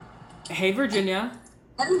Hey, Virginia.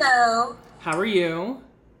 Hello. How are you?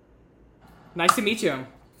 Nice to meet you.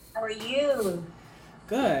 How are you?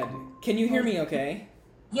 Good. Can you hear me okay?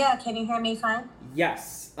 Yeah, can you hear me fine?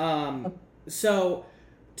 Yes. So,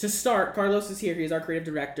 to start, Carlos is here. He's our creative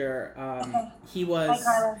director. Okay. He Hi, was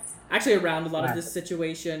Carlos. actually around a lot of Hi. this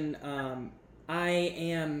situation. I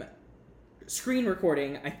am screen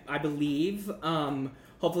recording, I believe.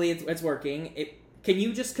 Hopefully, it's working. Can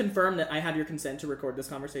you just confirm that I have your consent to record this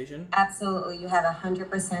conversation? Absolutely. You have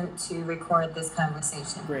 100% to record this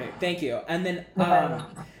conversation. Great, thank you. And then You're very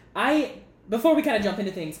welcome. I before we kind of jump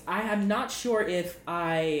into things, I am not sure if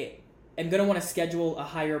I am gonna want to schedule a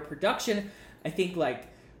higher production. I think like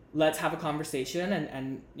let's have a conversation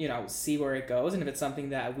and see where it goes, and if it's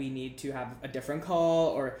something that we need to have a different call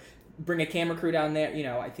or bring a camera crew down there,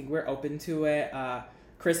 I think we're open to it.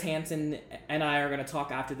 Chris Hansen and I are gonna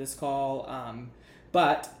talk after this call.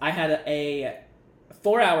 But I had a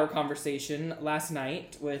 4-hour conversation last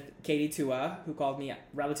night with Katie Tua, who called me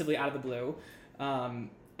relatively out of the blue.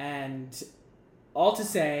 And all to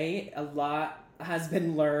say, a lot has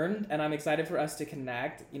been learned, and I'm excited for us to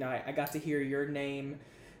connect. I got to hear your name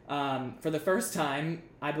for the first time.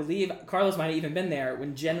 I believe Carlos might have even been there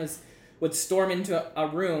when Jen would storm into a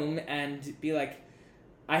room and be like,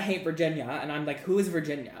 I hate Virginia. And I'm like, who is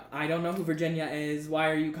Virginia? I don't know who Virginia is. Why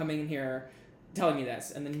are you coming in here telling me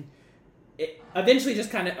this? And then it eventually just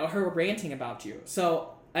kind of her ranting about you.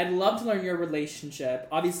 So I'd love to learn your relationship.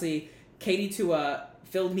 Obviously, Katie Tua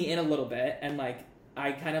filled me in a little bit, and like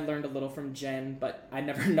I kind of learned a little from Jen, but I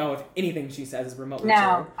never know if anything she says is remotely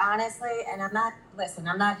No, true. honestly, and I'm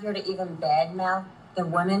not here to even badmouth the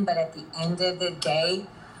woman, but at the end of the day,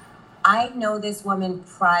 I know this woman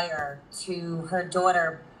prior to her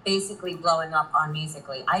daughter basically blowing up on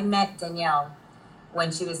Musically. I met Danielle when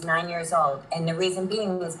she was 9 years old. And the reason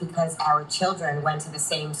being is because our children went to the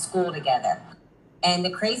same school together. And the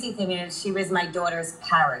crazy thing is, she was my daughter's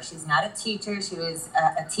para. She's not a teacher. She was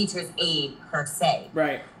a teacher's aide, per se.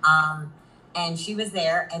 Right. And she was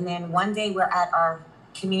there. And then one day we're at our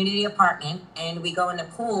community apartment and we go in the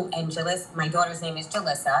pool. And my daughter's name is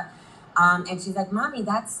Jalissa. And she's like, Mommy,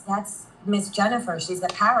 that's Miss Jennifer. She's the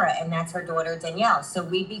para. And that's her daughter, Danielle. So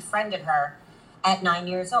we befriended her at 9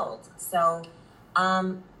 years old. So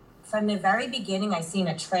from the very beginning, I seen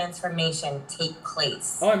a transformation take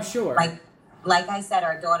place. Oh, I'm sure. Like I said,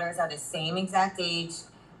 our daughters are the same exact age.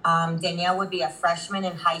 Danielle would be a freshman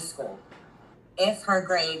in high school if her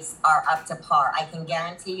grades are up to par. I can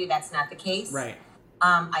guarantee you that's not the case. Right.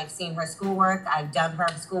 I've seen her schoolwork. I've done her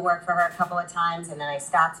schoolwork for her a couple of times, and then I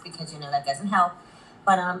stopped because, that doesn't help.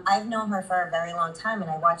 But I've known her for a very long time,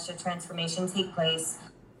 and I watched the transformation take place.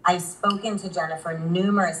 I've spoken to Jennifer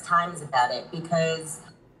numerous times about it because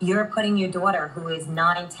you're putting your daughter, who is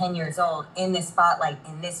 9, 10 years old, in the spotlight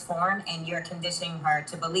in this form, and you're conditioning her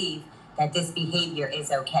to believe that this behavior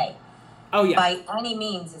is okay. Oh, yeah. By any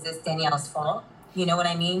means, is this Danielle's fault? You know what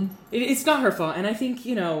I mean? It's not her fault. And I think,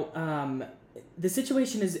 the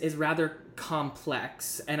situation is rather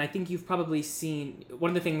complex. And I think you've probably seen, one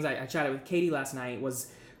of the things I chatted with Katie last night was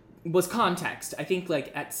context. I think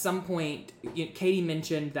like at some point, Katie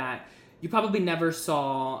mentioned that you probably never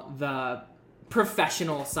saw the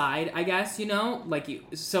professional side, I guess,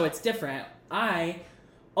 so it's different. I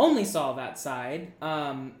only saw that side.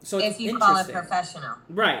 So it's if you interesting. Call it professional.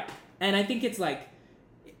 Right. And I think it's like,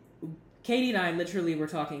 Katie and I literally were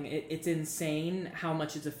talking, it's insane how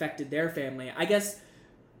much it's affected their family. I guess,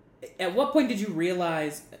 at what point did you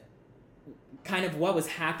realize kind of what was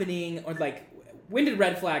happening, or like, when did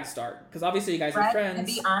red flags start? Because obviously you guys are friends. To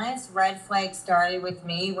be honest, red flag started with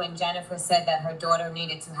me when Jennifer said that her daughter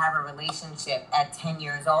needed to have a relationship at 10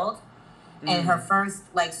 years old. And her first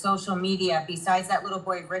social media, besides that little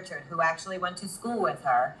boy Richard, who actually went to school with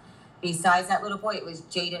her, besides that little boy, it was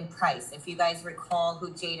Jaden Price. If you guys recall who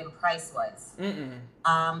Jaden Price was.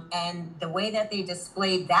 And the way that they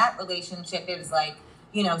displayed that relationship, it was like,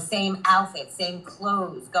 same outfit, same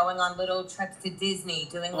clothes, going on little trips to Disney,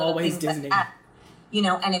 doing little Always things Disney. like that.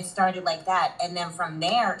 And it started like that. And then from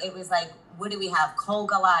there, it was like, what do we have? Cole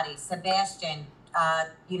Galati, Sebastian,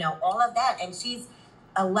 all of that. And she's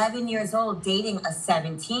 11 years old dating a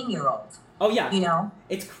 17-year-old. Oh, yeah.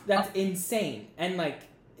 That's insane. And,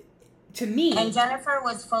 to me... And Jennifer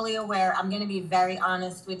was fully aware. I'm going to be very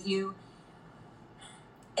honest with you.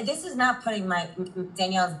 This is not putting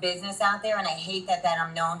Danielle's business out there, and I hate that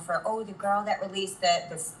I'm known for, the girl that released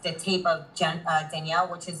the tape of Danielle,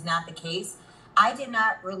 which is not the case. I did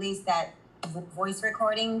not release that voice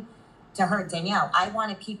recording to her, Danielle. I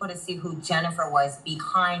wanted people to see who Jennifer was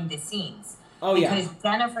behind the scenes. Oh, because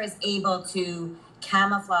Jennifer is able to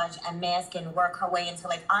camouflage and mask and work her way into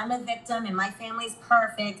like, I'm a victim and my family's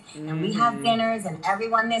perfect and we have dinners and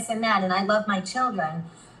everyone this and that and I love my children.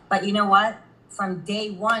 But you know what? From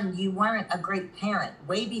day one, you weren't a great parent.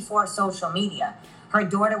 Way before social media. Her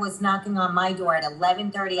daughter was knocking on my door at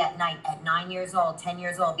 11:30 at night at 9 years old, 10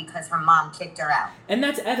 years old, because her mom kicked her out. And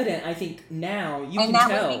that's evident, I think, now. You can And that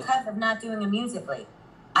tell. was because of not doing a Musical.ly.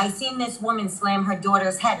 I seen this woman slam her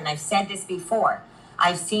daughter's head, and I've said this before.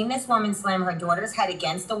 I've seen this woman slam her daughter's head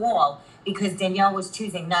against the wall because Danielle was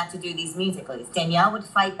choosing not to do these Musical.lys. Danielle would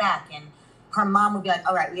fight back, and her mom would be like,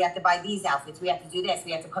 all right, we have to buy these outfits. We have to do this.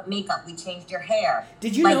 We have to put makeup. We changed your hair.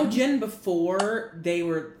 Did you know Jen before they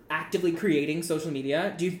were actively creating social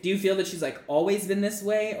media? Do you feel that she's like always been this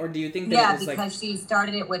way? Or do you think that it was because she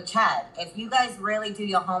started it with Chad. If you guys really do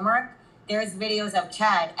your homework, there's videos of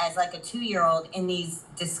Chad as like a 2-year-old in these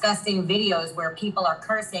disgusting videos where people are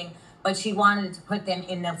cursing, but she wanted to put them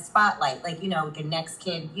in the spotlight. Like, the next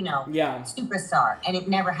kid, superstar. And it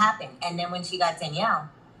never happened. And then when she got Danielle,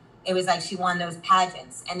 it was like she won those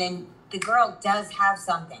pageants. And then the girl does have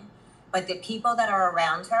something. But the people that are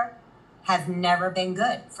around her have never been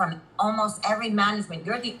good. From almost every management,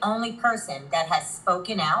 you're the only person that has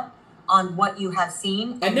spoken out on what you have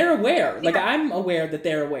seen. And they're aware. Like, I'm aware that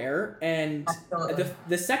they're aware. And Absolutely.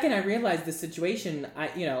 the second I realized the situation,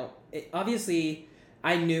 obviously,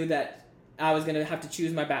 I knew that I was going to have to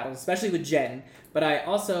choose my battles, especially with Jen. But I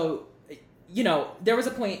also, there was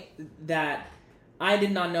a point that I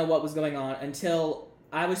did not know what was going on until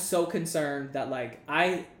I was so concerned that, like,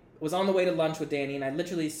 I was on the way to lunch with Danny, and I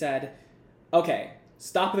literally said, okay,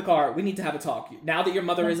 stop the car. We need to have a talk. Now that your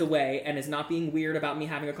mother is away and is not being weird about me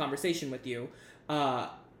having a conversation with you,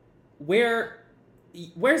 where's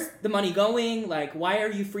the money going? Like, why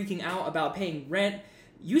are you freaking out about paying rent?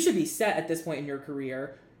 You should be set at this point in your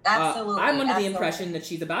career. Absolutely. I'm under the impression that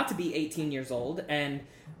she's about to be 18 years old and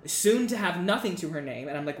soon to have nothing to her name.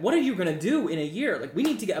 And I'm like, what are you going to do in a year? Like, we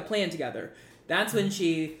need to get a plan together. That's when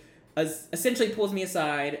she essentially pulls me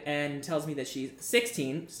aside and tells me that she's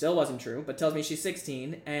 16. Still wasn't true, but tells me she's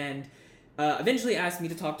 16. And eventually asked me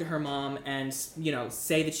to talk to her mom and,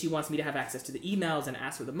 say that she wants me to have access to the emails and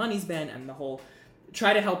ask where the money's been and the whole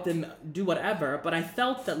try to help them do whatever. But I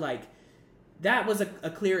felt that, like, that was a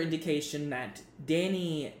clear indication that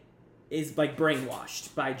Danny is, like,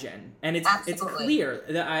 brainwashed by Jen. And it's clear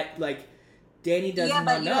that Danny does not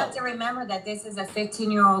know. Yeah, but you have to remember that this is a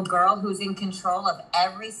 15-year-old girl who's in control of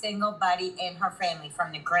every single buddy in her family,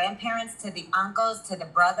 from the grandparents to the uncles to the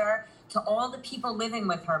brother to all the people living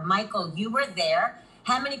with her. Michael, you were there.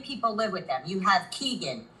 How many people live with them? You have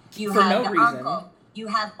Keegan. You have the uncle. You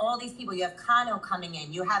have all these people. You have Kano coming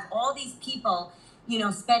in. You have all these people,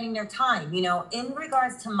 spending their time. In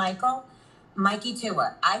regards to Mikey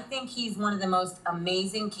Tua, I think he's one of the most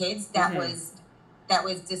amazing kids that was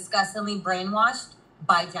disgustingly brainwashed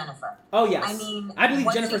by Jennifer. Oh, yes. I mean, I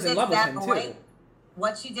believe Jennifer's in love with him, too.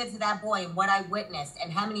 What she did to that boy and what I witnessed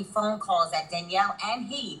and how many phone calls that Danielle and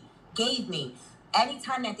he gave me.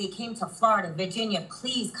 Anytime that they came to Florida, Virginia,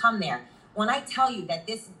 please come there. When I tell you that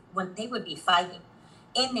when they would be fighting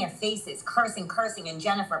in their faces, cursing, and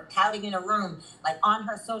Jennifer pouting in a room, like on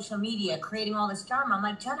her social media, creating all this drama. I'm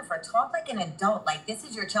like, Jennifer, talk like an adult. Like, this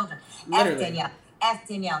is your children. Literally. F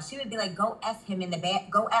Danielle. She would be like, go F him in the bed.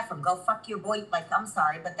 Go F him. Go fuck your boy. Like, I'm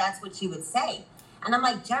sorry, but that's what she would say. And I'm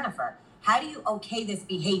like, Jennifer, how do you okay this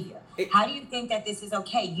behavior? How do you think that this is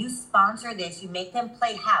okay? You sponsor this. You make them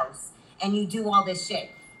play house and you do all this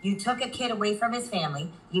shit. You took a kid away from his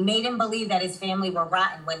family. You made him believe that his family were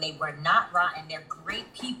rotten when they were not rotten. They're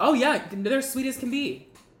great people. Oh, yeah. They're sweet as can be.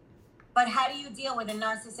 But how do you deal with a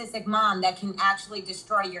narcissistic mom that can actually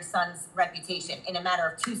destroy your son's reputation in a matter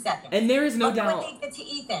of 2 seconds? And there is no doubt. Look at what they did to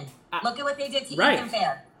Ethan. Look at what they did to right. Ethan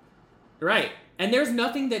Fair. Right. And there's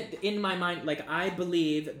nothing that in my mind, like, I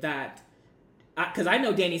believe that, because I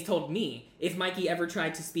know Danny's told me, if Mikey ever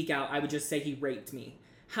tried to speak out, I would just say he raped me.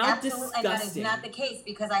 How Absolutely, disgusting. And that is not the case,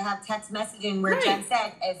 because I have text messaging where Jen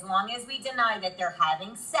said, as long as we deny that they're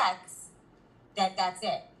having sex, that's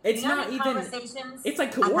it. It's not even conversations. It's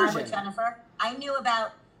like I had coercion. with Jennifer. I knew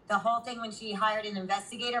about the whole thing when she hired an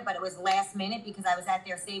investigator, but it was last minute because I was at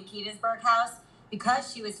their St. Petersburg house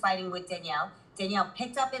because she was fighting with Danielle. Danielle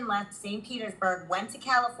picked up and left St. Petersburg, went to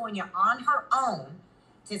California on her own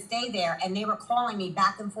to stay there, and they were calling me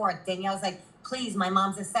back and forth. Danielle's like, please, my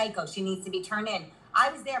mom's a psycho. She needs to be turned in. I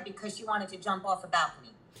was there because she wanted to jump off a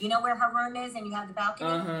balcony. You know where her room is and you have the balcony?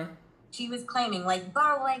 Uh-huh. She was claiming, like,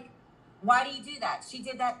 bro, like, why do you do that? She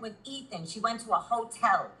did that with Ethan. She went to a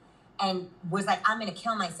hotel and was like, I'm going to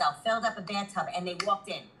kill myself, filled up a bathtub, and they walked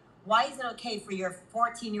in. Why is it okay for your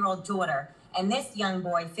 14-year-old daughter and this young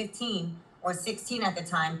boy, 15, or 16 at the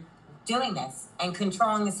time doing this and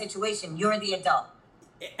controlling the situation. You're the adult.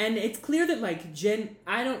 And it's clear that, like, Jen,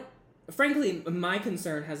 frankly, my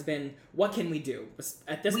concern has been, what can we do?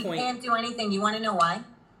 At this point... We can't do anything. You want to know why?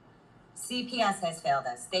 CPS has failed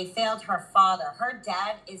us. They failed her father. Her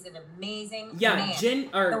dad is an amazing man.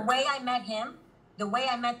 The way I met him, the way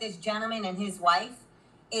I met this gentleman and his wife,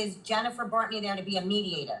 is Jennifer brought me there to be a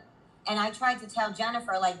mediator. And I tried to tell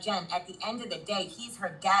Jennifer, like, Jen, at the end of the day, he's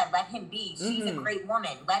her dad. Let him be. She's a great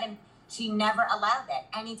woman. Let him. She never allowed that.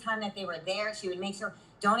 Anytime that they were there, she would make sure,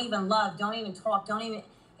 don't even love, don't even talk,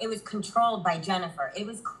 it was controlled by Jennifer. It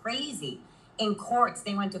was crazy. In courts,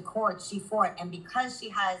 they went to court, she fought. And because she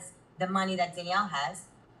has the money that Danielle has,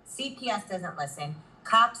 CPS doesn't listen.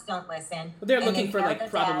 Cops don't listen. Well, they're looking for, like,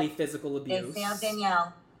 probably physical abuse. They failed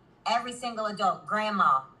Danielle. Every single adult,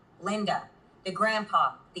 grandma, Linda, the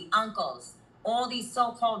grandpa, the uncles, all these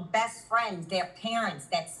so-called best friends, their parents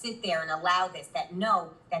that sit there and allow this, that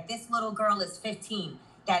know that this little girl is 15,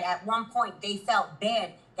 that at one point they felt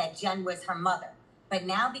bad that Jen was her mother. But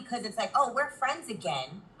now, because it's like, oh, we're friends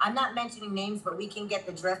again. I'm not mentioning names, but we can get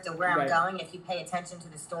the drift of where I'm going if you pay attention to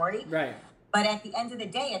the story. Right. But at the end of the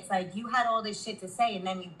day, it's like you had all this shit to say and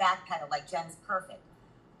then you backpedal like Jen's perfect.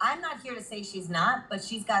 I'm not here to say she's not, but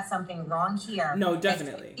she's got something wrong here. No,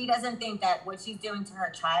 definitely. She doesn't think that what she's doing to her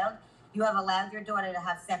child, you have allowed your daughter to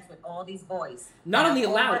have sex with all these boys. Not only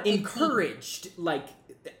allowed, encouraged, like,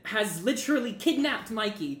 has literally kidnapped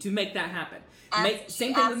Mikey to make that happen.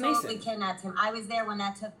 Same thing with Mason. Absolutely kidnapped him. I was there when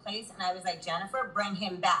that took place, and I was like, Jennifer, bring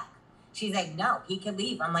him back. She's like, no, he can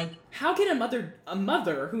leave. I'm like, how can a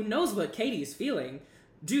mother who knows what Katie's feeling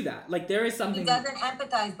do that? Like, there is something... He doesn't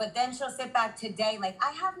empathize, but then she'll sit back today like,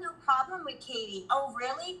 I have no problem with Katie. Oh,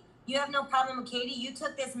 really? You have no problem with Katie? You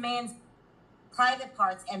took this man's private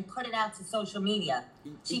parts and put it out to social media.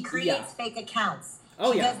 She creates fake accounts.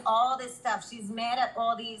 She does all this stuff. She's mad at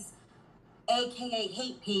all these AKA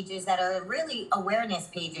hate pages that are really awareness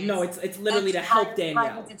pages. No, it's literally to help Danielle.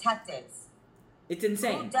 Private detectives. It's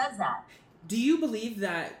insane. Who does that? Do you believe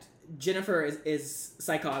that Jennifer is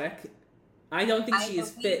psychotic? I don't think she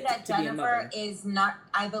is fit to be a mother.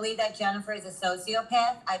 I believe that Jennifer is a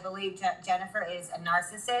sociopath. I believe Jennifer is a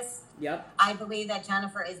narcissist. Yep. I believe that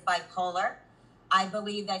Jennifer is bipolar. I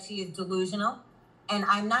believe that she is delusional. And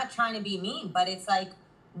I'm not trying to be mean, but it's like,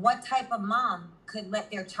 what type of mom could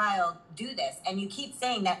let their child do this? And you keep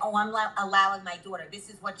saying that, oh, I'm allowing my daughter. This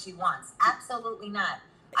is what she wants. Absolutely not.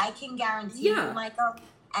 I can guarantee you, Michael,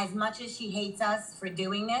 as much as she hates us for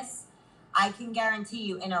doing this, I can guarantee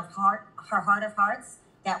you in her heart of hearts,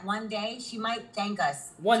 that one day she might thank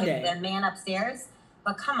us. The man upstairs.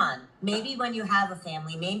 But come on, maybe when you have a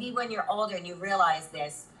family, maybe when you're older and you realize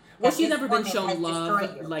this. Well, she's never been shown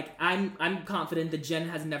love. Like, I'm confident that Jen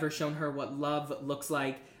has never shown her what love looks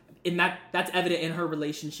like. And that's evident in her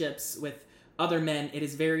relationships with other men. It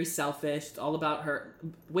is very selfish. It's all about her.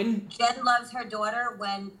 When Jen loves her daughter,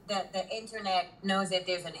 when the internet knows that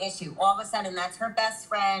there's an issue, all of a sudden that's her best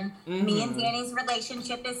friend. Me and Danny's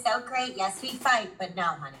relationship is so great. Yes, we fight, but no,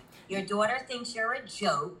 honey. Your daughter thinks you're a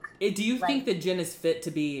joke. Do you think that Jen is fit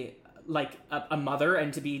to be like a mother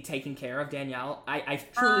and to be taking care of Danielle? I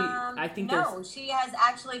think no, she has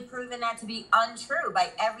actually proven that to be untrue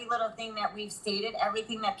by every little thing that we've stated,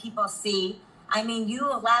 everything that people see. I mean, you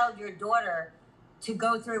allowed your daughter to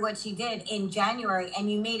go through what she did in January, and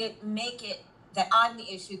you make it that I'm the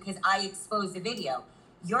issue because I exposed the video.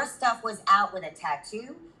 Your stuff was out with a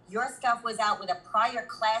tattoo. Your stuff was out with a prior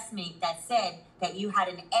classmate that said that you had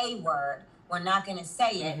an A word. We're not going to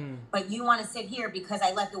say it, but you want to sit here because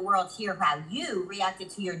I let the world hear how you reacted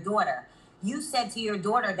to your daughter. You said to your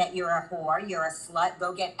daughter that you're a whore, you're a slut,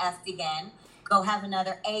 go get effed again, go have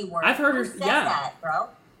another A word. I've heard her say that, bro.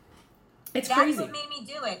 That's crazy. That's what made me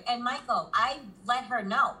do it. And Michael, I let her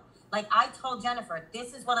know. Like, I told Jennifer,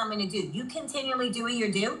 this is what I'm going to do. You continually do what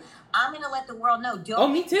you do. I'm going to let the world know.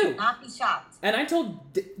 Me too. Do not be shocked. And I told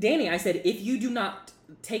Danny, I said, if you do not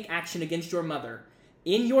take action against your mother,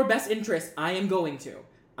 in your best interest, I am going to.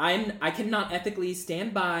 I cannot ethically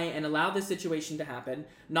stand by and allow this situation to happen,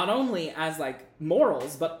 not only as, like,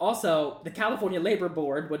 morals, but also the California Labor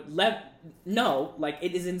Board would know, like,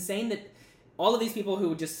 it is insane that all of these people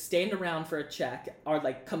who just stand around for a check are,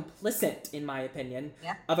 like, complicit, in my opinion,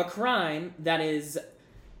 of a crime that is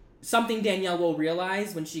something Danielle will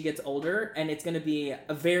realize when she gets older, and it's going to be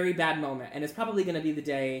a very bad moment, and it's probably going to be the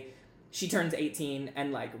day she turns 18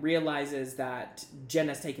 and, like, realizes that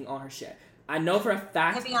Jenna's taking all her shit. I know for a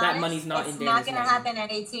fact that money's not in Danny's name. It's not going to happen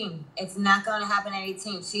at 18. It's not going to happen at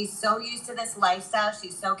 18. She's so used to this lifestyle.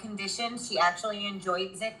 She's so conditioned. She actually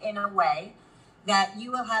enjoys it in a way. that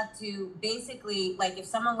you will have to basically, like if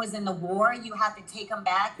someone was in the war, you have to take them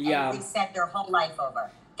back and reset their whole life over.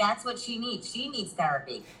 That's what she needs. She needs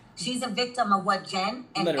therapy. She's a victim of what Jen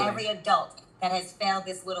and every adult that has failed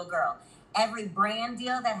this little girl. Every brand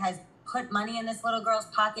deal that has put money in this little girl's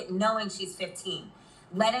pocket knowing she's 15.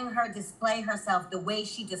 Letting her display herself the way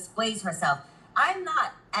she displays herself. I'm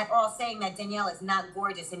not at all saying that Danielle is not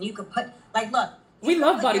gorgeous and you could put, like, look. We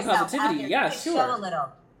love body positivity. Yeah, sure. Show a little.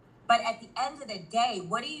 But at the end of the day,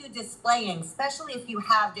 what are you displaying, especially if you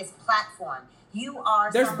have this platform? You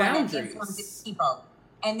are There's someone boundaries. that influences people.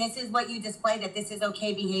 And this is what you display, that this is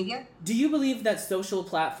okay behavior? Do you believe that social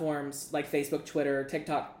platforms like Facebook, Twitter,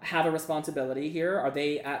 TikTok have a responsibility here? Are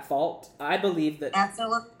they at fault? I believe that...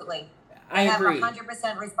 Absolutely. I agree. Have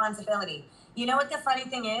 100% responsibility. You know what the funny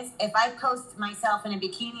thing is? If I post myself in a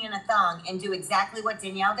bikini and a thong and do exactly what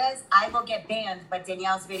Danielle does, I will get banned, but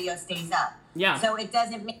Danielle's video stays up. Yeah. So it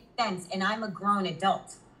doesn't make sense, and I'm a grown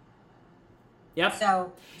adult. Yep.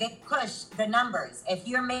 So they push the numbers. If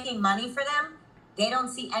you're making money for them, they don't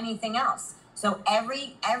see anything else. So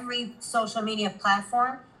every social media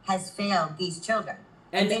platform has failed these children.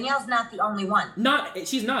 And Danielle's not the only one.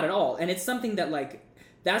 She's not at all. And it's something that, like,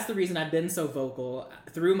 that's the reason I've been so vocal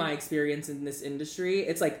through my experience in this industry.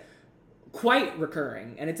 It's like quite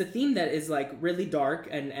recurring, and it's a theme that is like really dark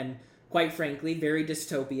and quite frankly very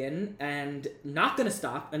dystopian, and not gonna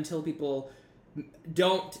stop until people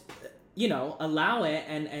don't, allow it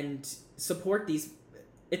and support these.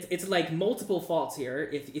 It's like multiple faults here.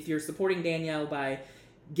 If you're supporting Danielle by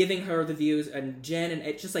giving her the views, and Jen, and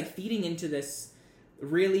it's just like feeding into this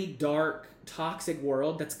really dark, toxic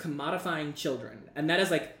world that's commodifying children, and that is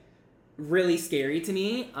like really scary to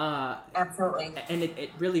me. Absolutely. And it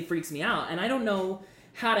really freaks me out, and I don't know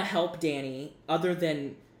how to help Danny other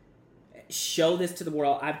than show this to the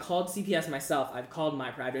world. I've called CPS myself. I've called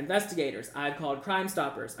my private investigators. I've called Crime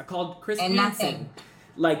Stoppers. I called Chris and Hansen. Nothing.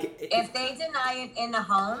 Like, if they deny it in the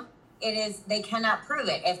home, they cannot prove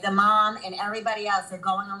it. If the mom and everybody else are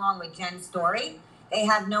going along with Jen's story, they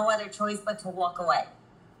have no other choice but to walk away.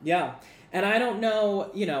 Yeah. And I don't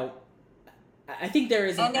know, I think there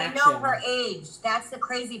is an action. And they know her age. That's the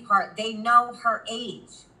crazy part. They know her age.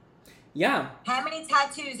 Yeah. How many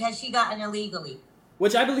tattoos has she gotten illegally?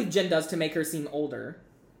 Which I believe Jen does to make her seem older.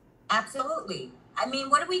 Absolutely. I mean,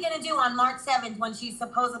 what are we going to do on March 7th when she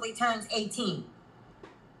supposedly turns 18?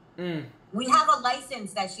 We have a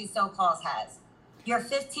license that she so-called has. You're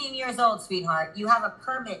 15 years old, sweetheart. You have a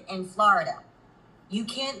permit in Florida. You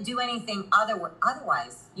can't do anything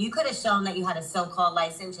otherwise. You could have shown that you had a so-called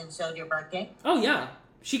license and showed your birthday. Oh, yeah.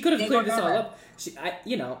 She could have cleared this all up.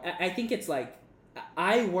 I think it's like,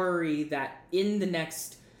 I worry that in the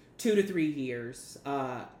next 2 to 3 years,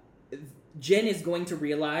 Jen is going to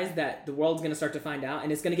realize that the world's going to start to find out,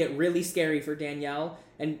 and it's going to get really scary for Danielle.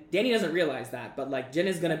 And Danny doesn't realize that, but like Jen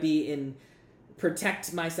is going to be in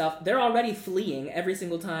protect myself. They're already fleeing every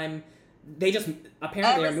single time. They just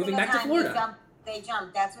apparently are moving back to Florida. They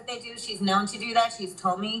jump. That's what they do. She's known to do that. She's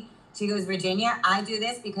told me. She goes, Virginia, I do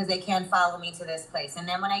this because they can't follow me to this place. And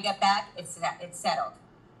then when I get back, it's settled.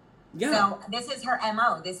 Yeah. So this is her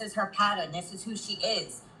MO. This is her pattern. This is who she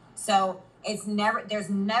is. So there's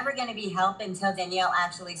never going to be help until Danielle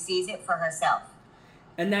actually sees it for herself.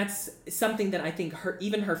 And that's something that I think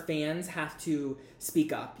even her fans have to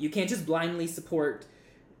speak up. You can't just blindly support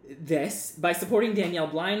this. By supporting Danielle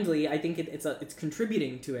blindly, I think it's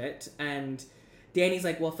contributing to it. And Danny's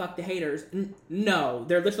like, well, fuck the haters. No,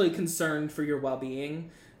 they're literally concerned for your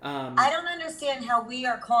well-being. I don't understand how we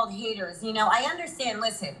are called haters. I understand,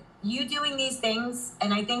 listen, you doing these things,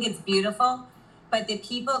 and I think it's beautiful, but the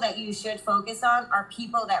people that you should focus on are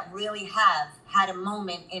people that really have had a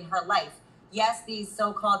moment in her life. Yes, these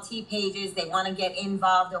so-called T-pages, they want to get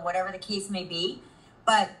involved or whatever the case may be,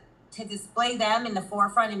 but to display them in the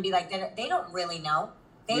forefront and be like, they don't really know.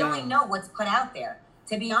 They only know what's put out there.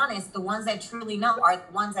 To be honest, the ones that truly know are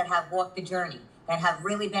the ones that have walked the journey, that have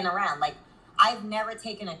really been around. Like, I've never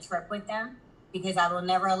taken a trip with them because I will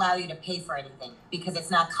never allow you to pay for anything because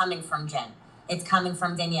it's not coming from Jen. It's coming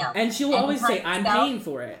from Danielle. And she will always say, I'm paying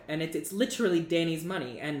for it. And it's literally Danny's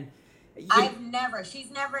money. And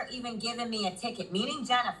she's never even given me a ticket, meaning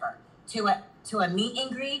Jennifer, to a meet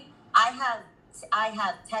and greet. I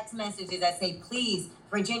have text messages that say, please,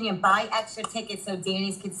 Virginia, buy extra tickets so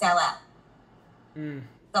Danny's could sell out.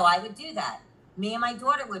 So I would do that. Me and my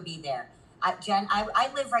daughter would be there. Jen, I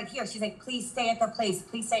live right here. She's like, please stay at the place.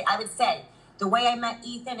 Please stay. I would say, the way I met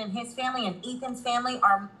Ethan and his family, and Ethan's family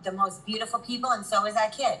are the most beautiful people, and so is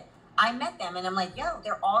that kid. I met them, and I'm like, yo,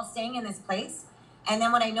 they're all staying in this place. And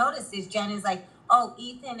then what I noticed is Jen is like, oh,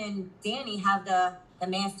 Ethan and Danny have the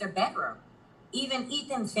master bedroom. even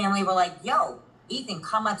Ethan's family were like, yo, Ethan,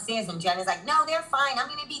 come upstairs. And Jen is like, no, they're fine. I'm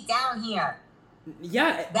going to be down here.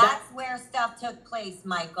 Yeah. That's where stuff took place,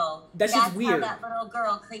 Michael. That's just weird. How that little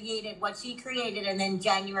girl created what she created, and then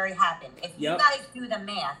January happened. If you Yep. guys do the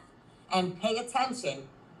math and pay attention,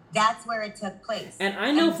 that's where it took place. And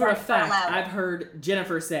I know for a Jennifer fact, allowed it. I've heard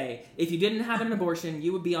Jennifer say, if you didn't have an abortion,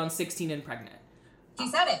 you would be on 16 and pregnant. She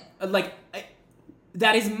said it.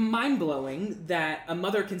 That is mind-blowing that a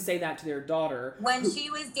mother can say that to their daughter. When she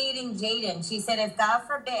was dating Jaden, she said if, God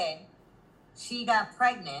forbid, she got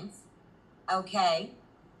pregnant, okay,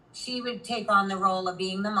 she would take on the role of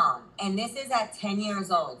being the mom. And this is at 10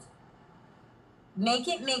 years old. Make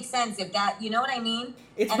it make sense if that, you know what I mean?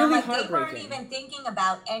 It's and really I'm like, heartbreaking. they weren't even thinking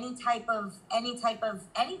about any type of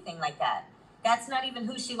anything like that. That's not even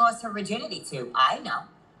who she lost her virginity to. I know.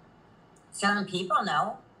 Certain people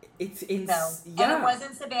know. It's And it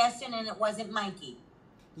wasn't Sebastian and it wasn't Mikey.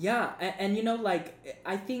 Yeah, and you know, like,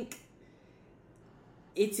 I think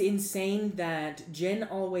it's insane that Jen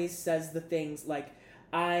always says the things like,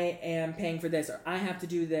 I am paying for this, or I have to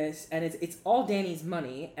do this, and it's all Danny's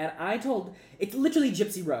money, and it's literally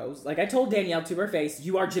Gypsy Rose. Like, I told Danielle to her face,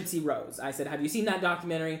 you are Gypsy Rose. I said, have you seen that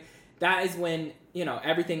documentary? That is when,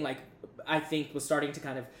 everything, like, I think was starting to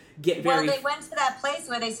kind of get very... Well, they went to that place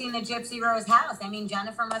where they seen the Gypsy Rose house. I mean,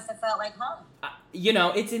 Jennifer must have felt like home.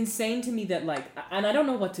 It's insane to me that, like, and I don't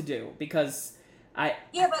know what to do, because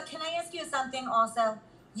Yeah, but can I ask you something also?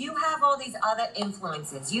 You have all these other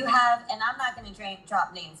influences. You have, and I'm not going to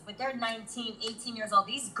drop names, but they're 19, 18 years old.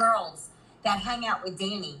 These girls that hang out with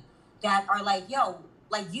Danny that are like, yo,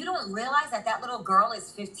 like, you don't realize that little girl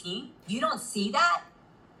is 15? You don't see that?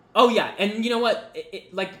 Oh, yeah, and you know what?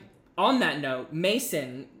 Like, on that note,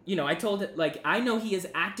 Mason, I told it, like, I know he is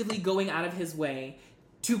actively going out of his way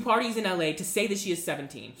to parties in LA to say that she is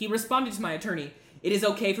 17. He responded to my attorney, it is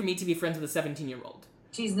okay for me to be friends with a 17-year-old.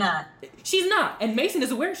 She's not. She's not, and Mason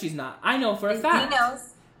is aware she's not. I know for a fact. He knows.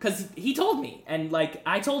 Because he told me, and, like,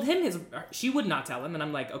 I told him she would not tell him, and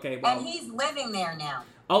I'm like, okay, well... And he's living there now.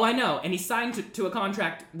 Oh, I know, and he signed to a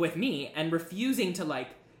contract with me, and refusing to, like,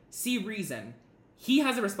 see reason. He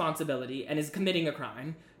has a responsibility and is committing a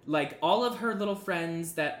crime. Like, all of her little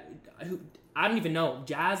friends who I don't even know,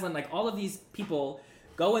 Jaslyn, like, all of these people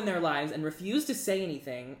go in their lives and refuse to say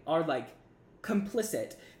anything are, like,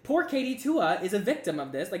 complicit. Poor Katie Tua is a victim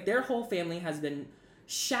of this. Like, their whole family has been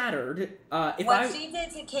shattered. She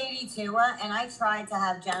did to Katie Tua, and I tried to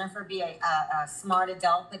have Jennifer be a smart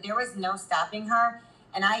adult, but there was no stopping her.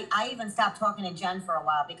 And I even stopped talking to Jen for a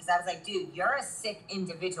while because I was like, dude, you're a sick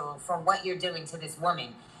individual for what you're doing to this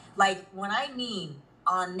woman. Like, when I mean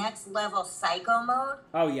on next level psycho mode,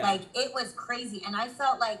 oh yeah, like, it was crazy. And I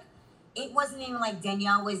felt like it wasn't even like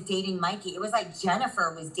Danielle was dating Mikey. It was like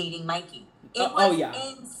Jennifer was dating Mikey. It was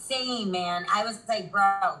insane, man. I was like,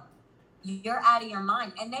 bro, you're out of your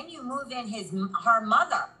mind. And then you moved in her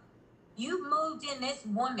mother. You moved in this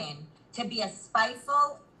woman to be a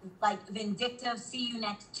spiteful, like, vindictive, see you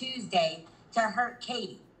next Tuesday to hurt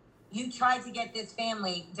Katie. You tried to get this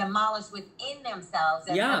family demolished within themselves.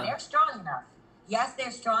 And they're strong enough. Yes,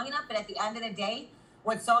 they're strong enough, but at the end of the day,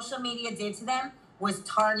 what social media did to them was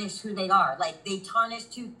tarnish who they are. Like, they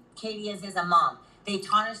tarnished who Katie is as a mom. They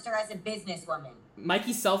tarnished her as a businesswoman.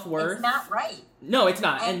 Mikey's self-worth. It's not right. No, it's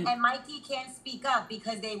not. And Mikey can't speak up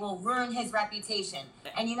because they will ruin his reputation.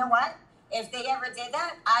 And you know what? If they ever did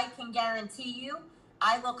that, I can guarantee you,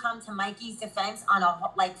 I will come to Mikey's defense on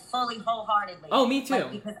fully, wholeheartedly. Oh, me too.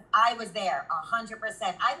 Like, because I was there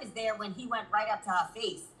 100%. I was there when he went right up to her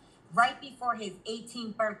face, right before his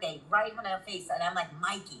 18th birthday, right on her face. And I'm like,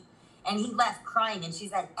 Mikey. And he left crying, and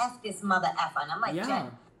she's like, F this mother effer. And I'm like,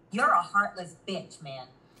 Jen, you're a heartless bitch, man.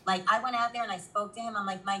 Like, I went out there and I spoke to him. I'm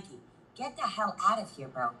like, Mikey, get the hell out of here,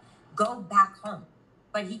 bro. Go back home.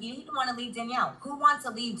 But he didn't want to leave Danielle. Who wants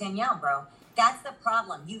to leave Danielle, bro? That's the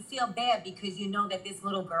problem. You feel bad because you know that this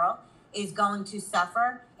little girl is going to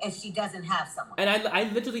suffer if she doesn't have someone. And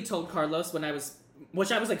I literally told Carlos when I was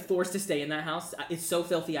like forced to stay in that house. It's so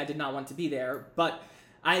filthy. I did not want to be there. But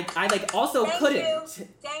I like also couldn't.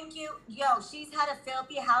 Thank you. Yo, she's had a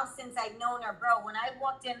filthy house since I've known her, bro. When I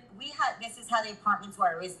walked in, this is how the apartments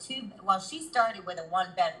were. It was she started with a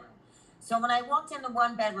 1-bedroom. So when I walked in the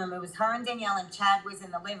 1-bedroom, it was her and Danielle, and Chad was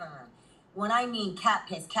in the living room. When I mean cat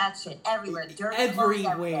piss, cat shit everywhere, dirt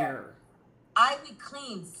everywhere. I would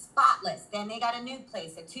clean spotless. Then they got a new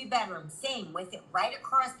place, a 2-bedroom, same with it right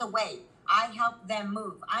across the way. I helped them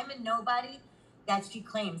move. I'm a nobody that she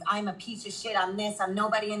claims. I'm a piece of shit. I'm this. I'm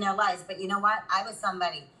nobody in their lives. But you know what? I was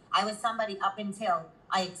somebody. I was somebody up until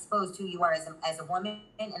I exposed who you are as a woman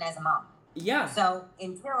and as a mom. Yeah. So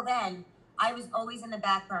until then, I was always in the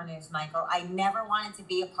back burners, Michael. I never wanted to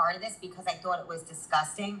be a part of this because I thought it was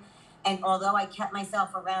disgusting. And although I kept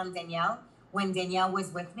myself around Danielle, when Danielle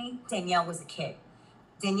was with me, Danielle was a kid.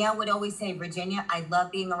 Danielle would always say, Virginia, I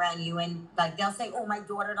love being around you. And like they'll say, oh, my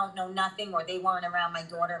daughter don't know nothing, or they weren't around my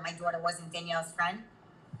daughter, and my daughter wasn't Danielle's friend.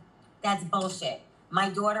 That's bullshit. My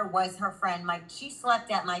daughter was her friend. She slept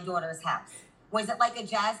at my daughter's house. Was it like a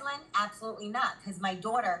Jaslyn? Absolutely not, because my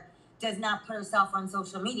daughter does not put herself on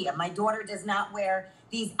social media. My daughter does not wear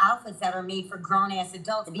these outfits that are made for grown-ass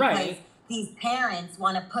adults because these parents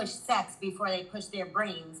want to push sex before they push their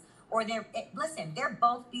brains. Or listen, they're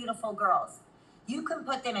both beautiful girls. You can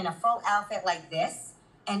put them in a full outfit like this,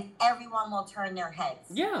 and everyone will turn their heads.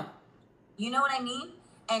 Yeah. You know what I mean?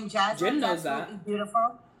 And Jaslyn's absolutely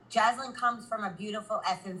beautiful. Jaslyn comes from a beautiful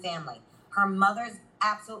effing family. Her mother's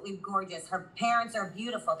absolutely gorgeous. Her parents are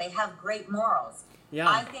beautiful. They have great morals. Yeah.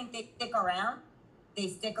 I think they stick around. They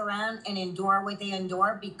stick around and endure what they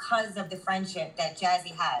endure because of the friendship that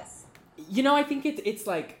Jazzy has. You know, I think it's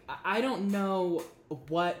like, I don't know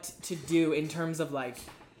what to do in terms of like,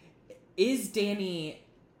 is Dani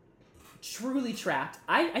truly trapped?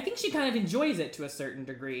 I think she kind of enjoys it to a certain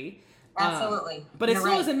degree. Absolutely. But it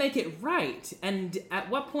still doesn't make it right. And at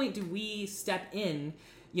what point do we step in?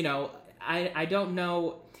 You know, I don't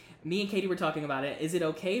know. Me and Katie were talking about it. Is it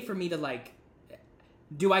okay for me to like,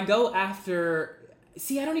 do I go after...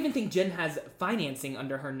 See, I don't even think Jen has financing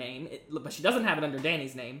under her name, but she doesn't have it under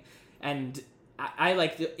Dani's name. And I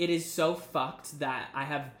like, it is so fucked that I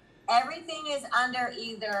have... Everything is under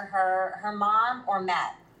either her mom or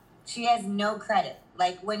Matt. She has no credit.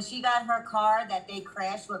 Like, when she got her car that they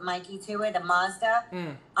crashed with Mikey to it, a Mazda,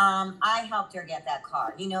 I helped her get that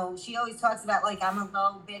car. You know, she always talks about, like, I'm a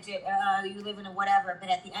low budget, you live in a whatever. But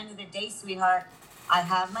at the end of the day, sweetheart, I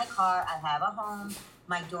have my car, I have a home,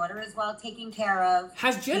 my daughter is well taken care of.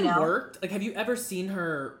 Has Jen worked? Like, have you ever seen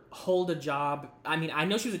her hold a job? I mean, I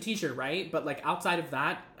know she was a teacher, right? But, like, outside of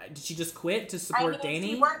that, did she just quit to support Dani?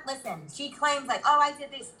 She worked, listen, she claims, like, oh, I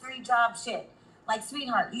did this 3-job shit. Like,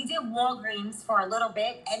 sweetheart, you did Walgreens for a little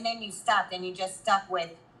bit, and then you stopped, and you just stuck with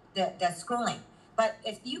the schooling. But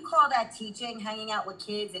if you call that teaching, hanging out with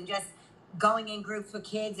kids and just going in groups with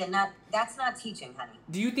kids, and that's not teaching, honey.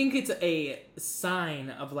 Do you think it's a sign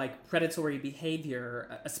of, like, predatory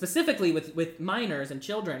behavior, specifically with minors and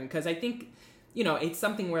children? Because I think, you know, it's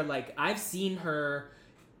something where, like, I've seen her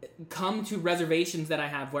come to reservations that I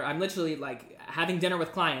have where I'm literally, like, having dinner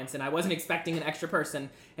with clients and I wasn't expecting an extra person,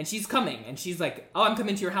 and she's coming and she's like, oh, I'm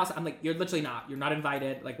coming to your house. I'm like, you're literally not. You're not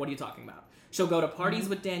invited. Like, what are you talking about? She'll go to parties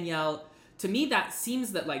with Danielle. To me, that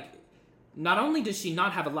seems that, like, not only does she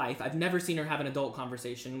not have a life, I've never seen her have an adult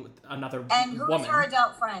conversation with another woman. And who is her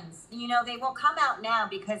adult friends? You know, they will come out now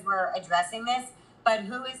because we're addressing this, but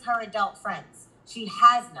who is her adult friends? She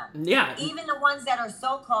has none. Yeah. Even the ones that are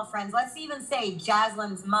so-called friends, let's even say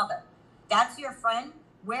Jaslyn's mother. That's your friend?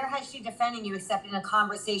 Where has she defended you except in a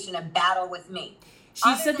conversation, a battle with me?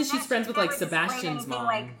 She said that she's friends with, like, Sebastian's mom.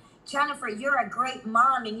 Like, Jennifer, you're a great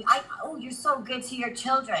mom, and you're so good to your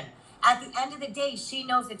children. At the end of the day, she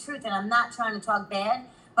knows the truth, and I'm not trying to talk bad,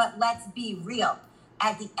 but let's be real.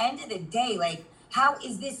 At the end of the day, like, how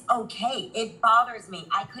is this okay? It bothers me.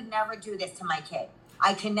 I could never do this to my kid.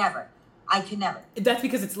 I can never. That's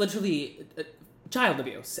because it's literally child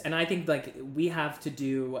abuse, and I think, like, we have to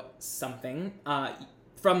do something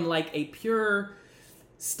from, like, a pure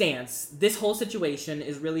stance. This whole situation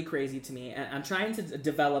is really crazy to me, and I'm trying to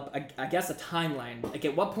develop, I guess, a timeline. Like,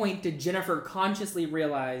 at what point did Jennifer consciously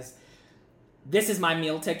realize, this is my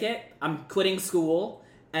meal ticket, I'm quitting school,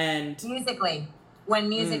 and... When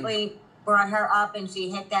Musically brought her up and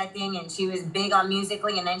she hit that thing, and she was big on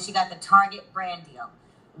Musically, and then she got the Target brand deal.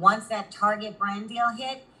 Once that Target brand deal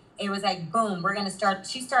hit, it was like, boom, we're going to start...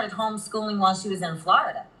 She started homeschooling while she was in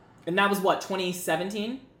Florida. And that was what,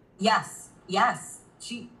 2017? Yes.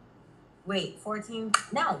 14?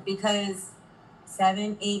 No, because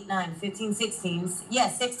 7, 8, 9, 15, 16. Yeah,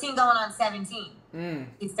 16 going on 17.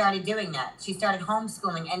 She started doing that. She started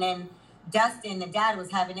homeschooling. And then Dustin, the dad,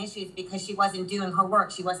 was having issues because she wasn't doing her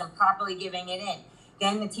work. She wasn't properly giving it in.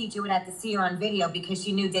 Then the teacher would have to see her on video because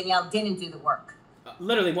she knew Danielle didn't do the work.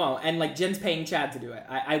 Literally won't. And, like, Jen's paying Chad to do it.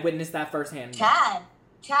 I witnessed that firsthand.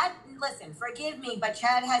 Chad, listen, forgive me, but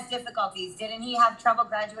Chad has difficulties. Didn't he have trouble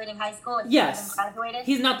graduating high school? Yes. He graduated?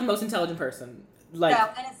 He's not the most intelligent person. Like, no,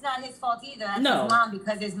 and it's not his fault either. That's his mom,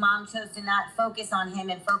 because his mom chose to not focus on him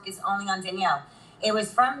and focus only on Danielle. It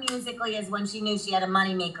was from Musically is when she knew she had a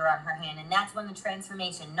moneymaker on her hand, and that's when the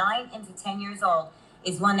transformation, 9 into 10 years old,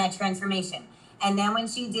 is when that transformation. And then when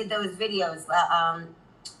she did those videos,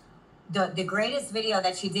 the greatest video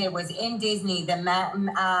that she did was in Disney, the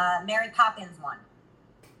Mary Poppins one.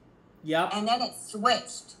 Yep. And then it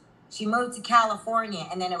switched. She moved to California,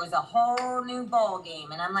 and then it was a whole new ball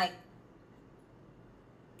game. And I'm like,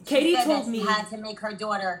 Katie told me she had to make her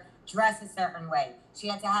daughter dress a certain way. She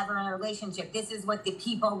had to have her in a relationship. This is what the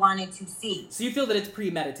people wanted to see. So you feel that it's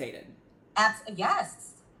premeditated?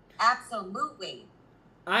 Yes, absolutely.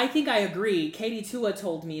 I think I agree. Katie Tua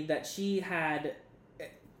told me that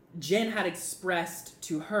Jen had expressed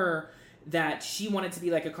to her that she wanted to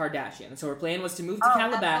be like a Kardashian. So her plan was to move to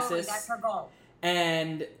Calabasas. Absolutely. That's her goal.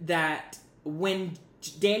 And that when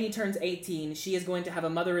Danny turns 18, she is going to have a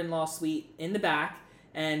mother-in-law suite in the back,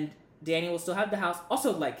 and Danny will still have the house.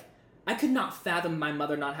 Also, like, I could not fathom my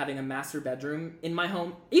mother not having a master bedroom in my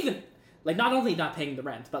home. Even, like, not only not paying the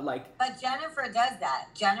rent, but like... But Jennifer does that.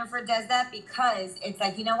 Jennifer does that because it's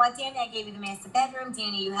like, you know what, Danny, I gave you the master bedroom.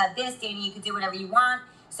 Danny, you have this. Danny, you can do whatever you want.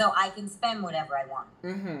 So I can spend whatever I want.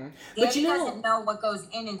 Mm-hmm. Danny doesn't know what goes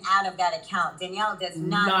in and out of that account. Danielle does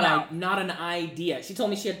not know. Not an idea. She told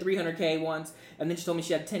me she had $300K once, and then she told me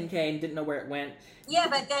she had $10K and didn't know where it went. Yeah,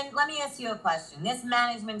 but then let me ask you a question. This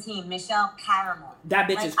management team, Michelle Paramore. That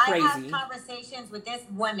bitch is crazy. I have conversations with this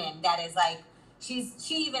woman that is like, she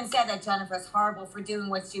even said that Jennifer's horrible for doing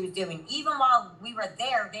what she was doing. Even while we were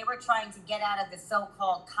there, they were trying to get out of the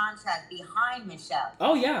so-called contract behind Michelle.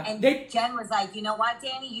 Oh, yeah. And Jen was like, you know what,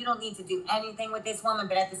 Danny? You don't need to do anything with this woman.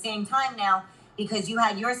 But at the same time now, because you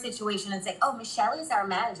had your situation and say, oh, Michelle is our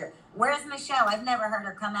manager. Where's Michelle? I've never heard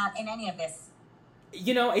her come out in any of this.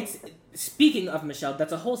 You know, speaking of Michelle,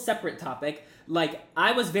 that's a whole separate topic. Like,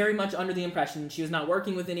 I was very much under the impression she was not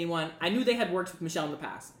working with anyone. I knew they had worked with Michelle in the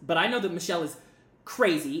past, but I know that Michelle is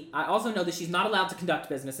crazy. I also know that she's not allowed to conduct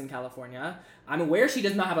business in California. I'm aware she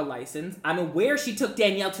does not have a license. I'm aware she took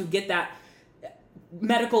Danielle to get that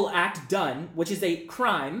medical act done, which is a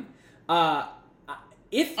crime. And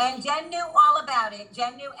Jen knew all about it.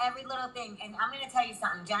 Jen knew every little thing. And I'm going to tell you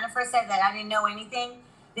something. Jennifer said that I didn't know anything.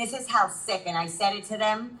 This is how sick, and I said it to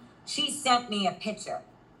them. She sent me a picture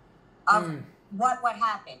of what would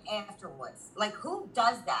happen afterwards. Like, who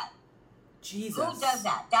does that? Jesus. Who does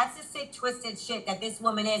that? That's the sick, twisted shit that this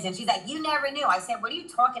woman is. And she's like, you never knew. I said, what are you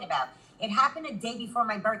talking about? It happened a day before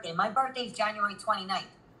my birthday. My birthday's January 29th.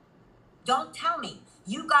 Don't tell me.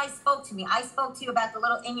 You guys spoke to me. I spoke to you about the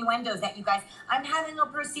little innuendos that you guys... I'm having a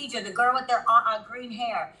procedure. The girl with their green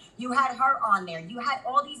hair. You had her on there. You had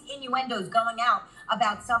all these innuendos going out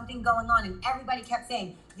about something going on. And everybody kept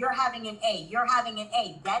saying, you're having an A. You're having an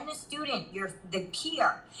A. Then the student, the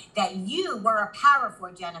peer that you were a power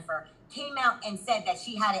for, Jennifer, came out and said that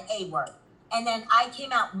she had an A word. And then I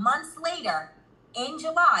came out months later, in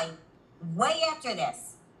July, way after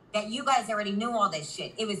this, that you guys already knew all this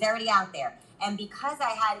shit. It was already out there. And because I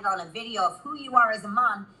had it on a video of who you are as a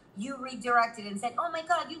mom, you redirected and said, oh my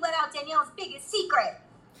God, you let out Danielle's biggest secret.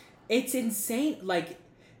 It's insane. Like,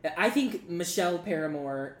 I think Michelle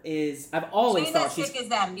Paramore is... I've always thought she's as sick as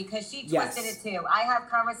them because she twisted it too. I have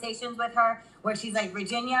conversations with her where she's like,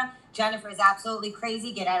 Virginia, Jennifer is absolutely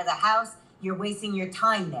crazy. Get out of the house. You're wasting your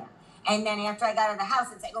time there. And then after I got out of the house,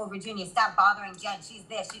 it's like, oh, Virginia, stop bothering Jen. She's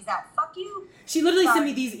this, she's that. Fuck you. She literally sent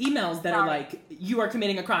me these emails that are like, you are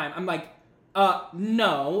committing a crime. I'm like,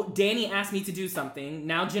 no. Danny asked me to do something.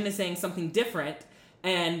 Now Jen is saying something different.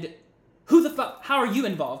 And who the fuck, how are you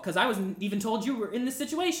involved? Because I wasn't even told you were in this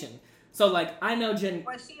situation. So, like, I know Jen...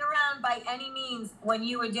 Was she around by any means when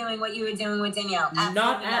you were doing what you were doing with Danielle? Absolutely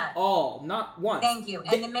not at all. Not once. Thank you.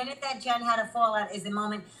 And the minute that Jen had a fallout is the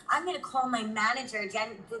moment, I'm going to call my manager,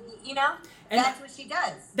 Jen, you know? And that's what she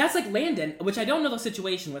does. That's like Landon, which I don't know the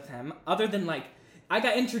situation with him, other than, like, I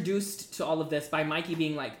got introduced to all of this by Mikey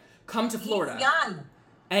being like, come to Florida. He's young.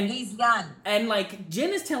 And he's young. And, like,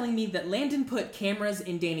 Jen is telling me that Landon put cameras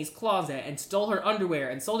in Danny's closet and stole her underwear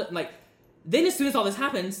and sold it. Like, then as soon as all this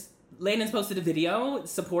happens... Landon's posted a video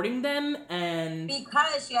supporting them, and...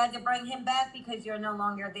 Because she had to bring him back because you're no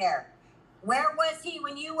longer there. Where was he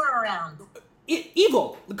when you were around?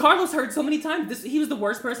 Evil. Carlos heard so many times. He was the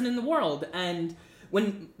worst person in the world. And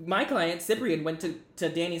when my client, Cyprian, went to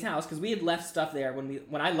Danny's house, because we had left stuff there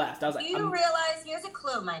when I left, I was like... Do you realize... Here's a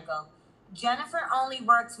clue, Michael. Jennifer only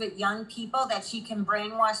works with young people that she can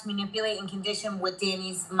brainwash, manipulate, and condition with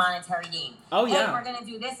Danny's monetary gain. Oh, yeah. Hey, we're going to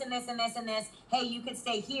do this and this and this and this. Hey, you could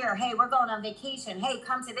stay here. Hey, we're going on vacation. Hey,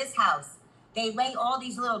 come to this house. They lay all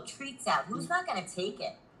these little treats out. Who's not going to take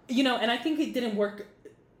it? You know, and I think it didn't work.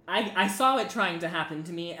 I saw it trying to happen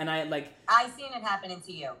to me, and I seen it happening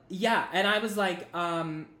to you. Yeah, and I was like,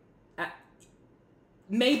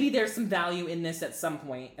 maybe there's some value in this at some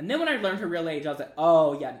point. And then when I learned her real age, I was like,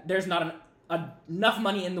 oh, yeah, there's not enough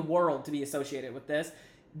money in the world to be associated with this.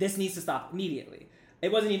 this needs to stop immediately.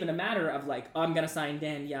 It wasn't even a matter of like, oh, I'm going to sign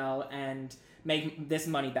Danielle and make this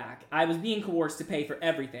money back. I was being coerced to pay for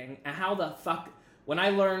everything. And how the fuck, when I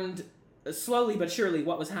learned slowly but surely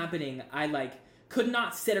what was happening, I like could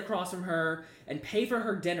not sit across from her and pay for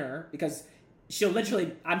her dinner because she'll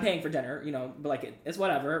literally, I'm paying for dinner, you know, but like it's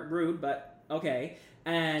whatever, rude, but okay.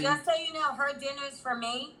 And just so you know, her dinners for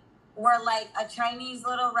me were like a Chinese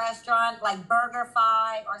little restaurant, like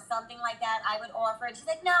BurgerFi or something like that. I would offer it. She's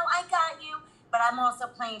like, no, I got you. But I'm also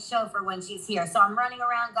playing chauffeur when she's here. So I'm running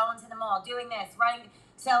around, going to the mall, doing this, running.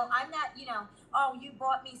 So I'm not, you know, oh, you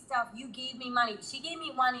bought me stuff. You gave me money. She gave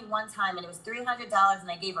me money one time, and it was $300, and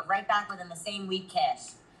I gave it right back within the same week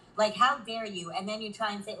cash. Like, how dare you? And then you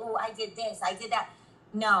try and say, oh, I did this, I did that.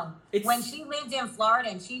 No. When she lived in Florida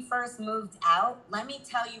and she first moved out, let me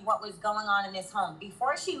tell you what was going on in this home.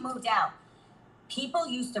 Before she moved out, people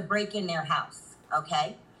used to break in their house,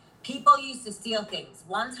 okay? People used to steal things.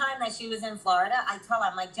 One time that she was in Florida, I told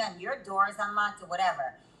her, I'm like, Jen, your door is unlocked or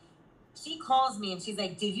whatever. She calls me and she's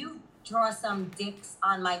like, did you draw some dicks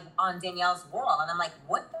on Danielle's wall? And I'm like,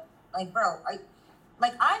 what the? Like, bro,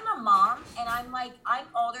 I'm a mom and I'm like, I'm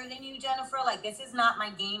older than you, Jennifer. Like, this is not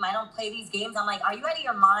my game. I don't play these games. I'm like, are you out of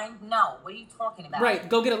your mind? No. What are you talking about? Right.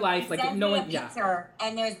 Go get a life. Like, Send no me one, a yeah. picture,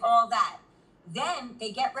 and there's all that. Then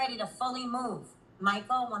they get ready to fully move.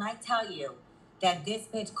 Michael, when I tell you that this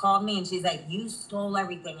bitch called me and she's like, you stole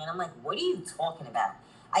everything. And I'm like, what are you talking about?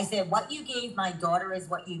 I said, what you gave my daughter is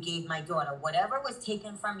what you gave my daughter. Whatever was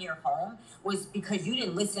taken from your home was because you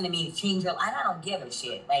didn't listen to me to change your life. I don't give a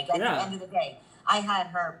shit. Like, at the end of the day, I had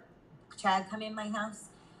her, Chad, come in my house.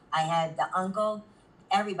 I had the uncle,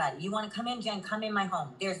 everybody. You want to come in, Jen? Come in my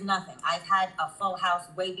home. There's nothing. I've had a full house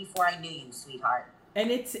way before I knew you, sweetheart. And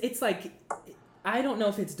it's like, I don't know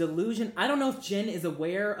if it's delusion. I don't know if Jen is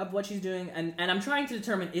aware of what she's doing. And I'm trying to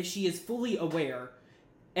determine if she is fully aware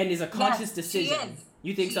and is a conscious decision. She is.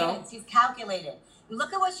 You think so? She's calculated.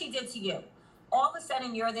 Look at what she did to you. All of a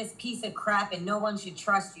sudden, you're this piece of crap and no one should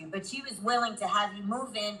trust you. But she was willing to have you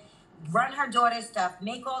move in, run her daughter's stuff,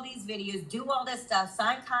 make all these videos, do all this stuff,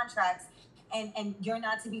 sign contracts, and you're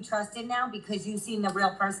not to be trusted now because you've seen the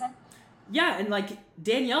real person? Yeah, and like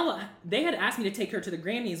Danielle, they had asked me to take her to the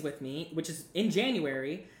Grammys with me, which is in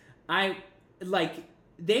January. They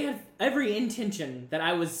had every intention that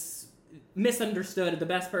I was misunderstood, the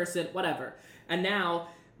best person, whatever. And now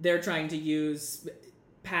they're trying to use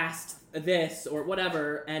past this or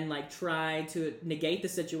whatever and like try to negate the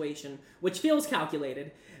situation, which feels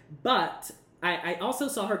calculated. But I also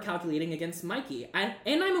saw her calculating against Mikey. And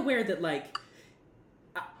I'm aware that like,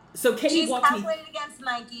 so Katie walked me. She's calculated against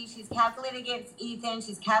Mikey. She's calculated against Ethan.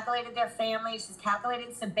 She's calculated their family. She's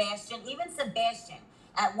calculated Sebastian. Even Sebastian.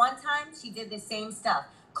 At one time, she did the same stuff.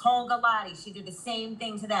 Cole Galati, she did the same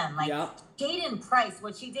thing to them. Like, Jaden Price,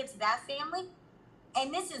 what she did to that family.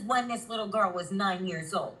 And this is when this little girl was 9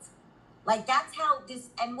 years old. Like, that's how this,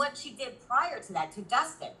 and what she did prior to that, to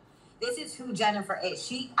Dustin. This is who Jennifer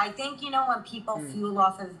is. I think, you know, when people fuel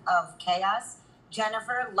off of chaos,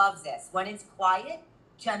 Jennifer loves this. When it's quiet,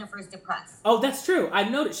 Jennifer's depressed. Oh, that's true. I've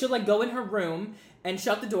noticed she'll like go in her room and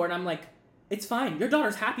shut the door, and I'm like, it's fine. Your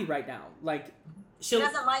daughter's happy right now. Like, she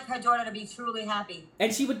doesn't like her daughter to be truly happy.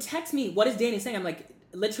 And she would text me, what is Danny saying? I'm like,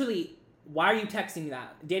 literally, why are you texting me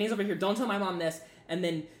that? Danny's over here, don't tell my mom this. And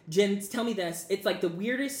then Jen, tell me this. It's like the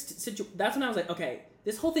weirdest situation. That's when I was like, okay,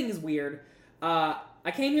 this whole thing is weird.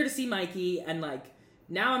 I came here to see Mikey, and like,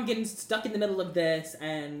 now I'm getting stuck in the middle of this,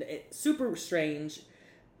 and it's super strange.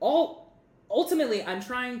 Ultimately, I'm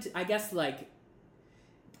trying to, I guess, like,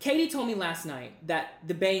 Katie told me last night that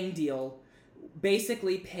the Bang deal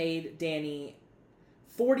basically paid Danny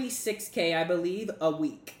 $46K, I believe, a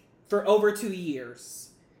week for over 2 years.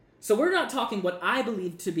 So we're not talking what I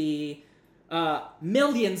believe to be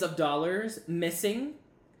millions of dollars missing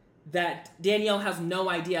that Danielle has no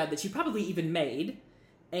idea that she probably even made.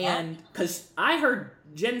 And because I heard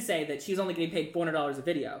Jen say that she's only getting paid $400 a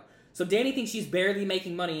video. So Danny thinks she's barely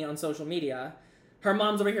making money on social media. Her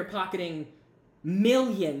mom's over here pocketing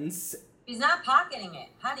millions. She's not pocketing it,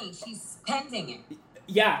 honey. She's spending it.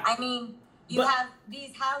 Yeah. I mean, you have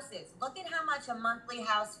these houses. Look at how much a monthly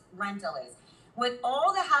house rental is. With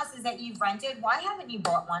all the houses that you've rented, why haven't you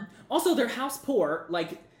bought one? Also, they're house poor.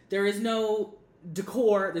 Like, there is no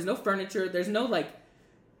decor. There's no furniture. There's no, like,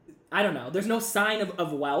 I don't know. There's no sign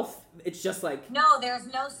of wealth. It's just like... No, there's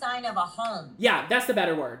no sign of a home. Yeah, that's the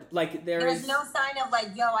better word. Like, there's no sign of,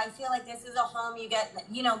 like, yo, I feel like this is a home you get...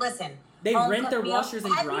 You know, listen. They rent their washers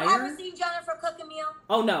and dryers? Have you ever seen Jennifer cook a meal?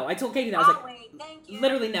 Oh, no. I told Katie that. I was like... Wait, thank you.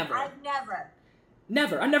 Literally never. I've never.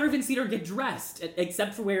 Never. I've never even seen her get dressed,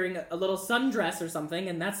 except for wearing a little sundress or something,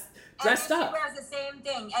 and that's dressed up. She wears the same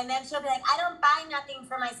thing, and then she'll be like, I don't buy nothing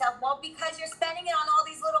for myself. Well, because you're spending it on all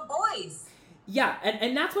these little boys. Yeah,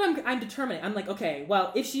 and that's what I'm determining. I'm like, okay,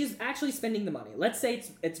 well, if she's actually spending the money, let's say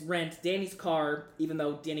it's rent, Danny's car, even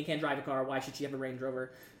though Danny can't drive a car, why should she have a Range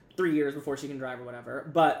Rover 3 years before she can drive or whatever?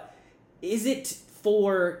 But is it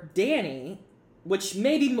for Danny, which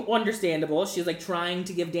may be understandable, she's like trying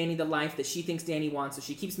to give Danny the life that she thinks Danny wants, so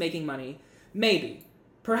she keeps making money, maybe.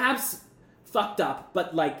 Perhaps fucked up,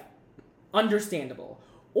 but like understandable.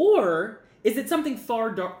 Or is it something far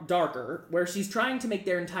darker, where she's trying to make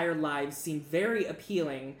their entire lives seem very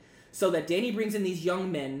appealing, so that Danny brings in these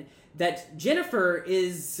young men, that Jennifer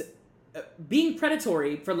is being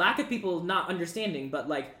predatory, for lack of people not understanding, but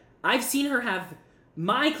like, I've seen her have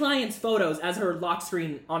my client's photos as her lock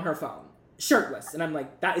screen on her phone, shirtless, and I'm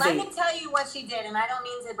like, that is Let me tell you what she did, and I don't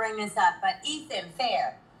mean to bring this up, but Ethan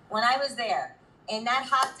Fair, when I was there, in that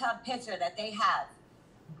hot tub picture that they have,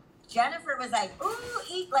 Jennifer was like,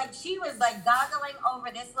 ooh, like she was like goggling over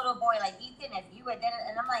this little boy, like, Ethan, if you had done it,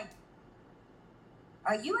 and I'm like,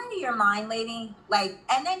 are you out of your mind, lady? Like,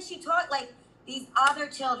 and then she taught like these other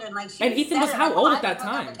children, like she. And Ethan was how old at that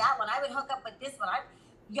time? With that one, I would hook up with this one.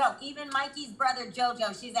 Even Mikey's brother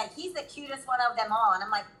JoJo, she's like, he's the cutest one of them all, and I'm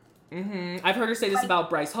like. Mm-hmm. I've heard her say this about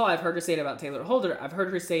Bryce Hall. I've heard her say it about Taylor Holder. I've heard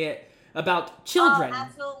her say it about children. Oh,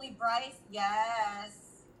 absolutely, Bryce. Yes.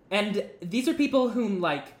 And these are people whom,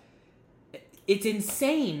 like, it's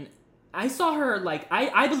insane. I saw her, like,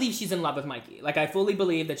 I believe she's in love with Mikey. Like, I fully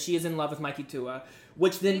believe that she is in love with Mikey Tua,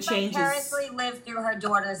 which then changes. She vicariously lived through her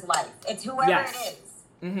daughter's life. It's whoever it is.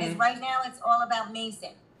 Mm-hmm. Because right now it's all about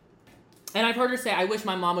Mason. And I've heard her say, I wish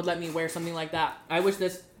my mom would let me wear something like that. I wish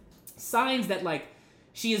this signs that, like,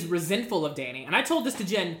 she is resentful of Danny. And I told this to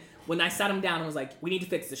Jen when I sat him down and was like, we need to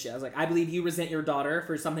fix this shit. I was like, I believe you resent your daughter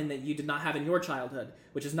for something that you did not have in your childhood,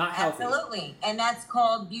 which is not healthy. Absolutely. And that's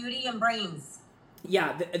called beauty and brains.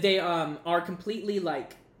 Yeah, they are completely,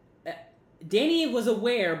 like... Danny was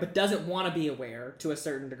aware, but doesn't want to be aware to a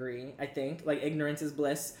certain degree, I think. Like, ignorance is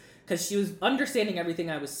bliss. Because she was understanding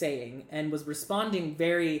everything I was saying and was responding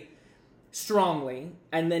very strongly.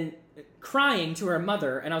 And then crying to her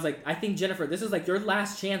mother, and I was like, I think, Jennifer, this is like your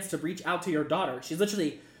last chance to reach out to your daughter. She's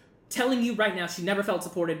literally telling you right now she never felt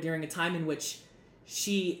supported during a time in which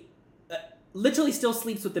she literally still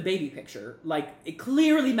sleeps with the baby picture. Like, it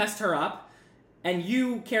clearly messed her up, and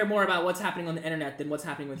you care more about what's happening on the internet than what's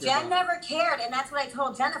happening with your daughter. Jen never cared, and that's what I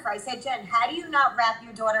told Jennifer. I said, Jen, how do you not wrap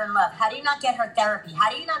your daughter in love? How do you not get her therapy? How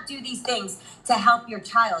do you not do these things to help your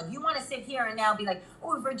child? You want to sit here and now be like,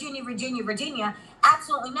 oh, Virginia, Virginia, Virginia.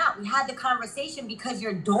 Absolutely not. We had the conversation because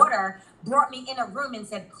your daughter brought me in a room and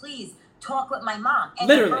said, please talk with my mom. And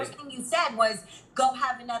literally, the first thing you said was, go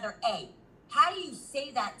have another A. How do you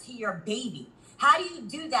say that to your baby? How do you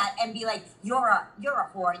do that and be like, you're a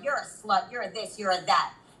whore, you're a slut, you're a this, you're a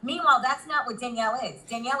that? Meanwhile, that's not what Danielle is.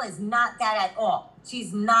 Danielle is not that at all.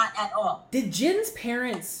 She's not at all. Did Jen's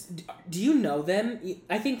parents, do you know them?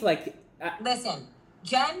 I think, like... Listen,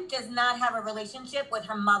 Jen does not have a relationship with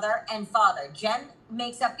her mother and father. Jen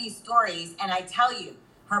makes up these stories, and I tell you,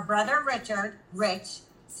 her brother Rich,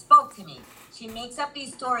 spoke to me. She makes up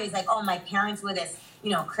these stories like, oh, my parents were this,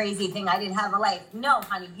 crazy thing. I didn't have a life. No,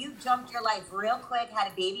 honey, you jumped your life real quick,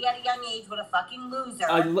 had a baby at a young age with a fucking loser.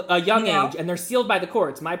 A young age, and they're sealed by the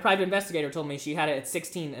courts. My private investigator told me she had it at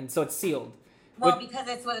 16, and so it's sealed. Well, because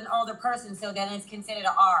it's with an older person, so then it's considered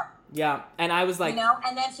an R. Yeah, and I was like...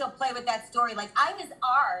 and then she'll play with that story like, I was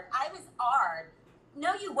R'd.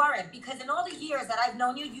 No, you weren't, because in all the years that I've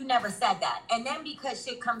known you, you never said that. And then because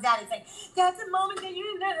shit comes out, it's like, that's a moment that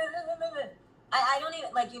you... I don't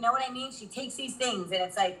even, like, you know what I mean? She takes these things, and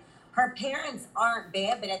it's like, her parents aren't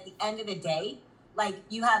bad, but at the end of the day, like,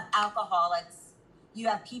 you have alcoholics, you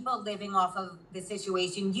have people living off of the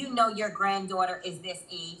situation, your granddaughter is this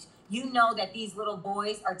age, that these little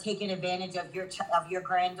boys are taking advantage of your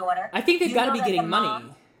granddaughter. I think they've got to be getting money.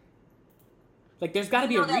 Like, there's got to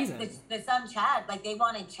be a reason. The son, Chad, like, they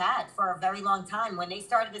wanted Chad for a very long time. When they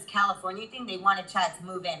started this California thing, they wanted Chad to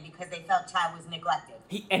move in because they felt Chad was neglected.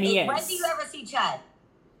 He is. When do you ever see Chad?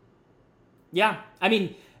 Yeah. I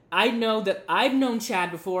mean, I know that I've known Chad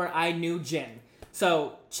before I knew Jen.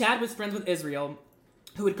 So, Chad was friends with Israel,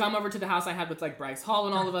 who would come over to the house I had with, like, Bryce Hall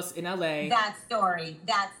and all of us in L.A. That story.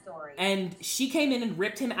 And she came in and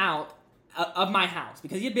ripped him out of my house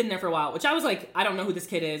because he had been there for a while, which I was like, I don't know who this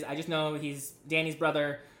kid is. I just know he's Danny's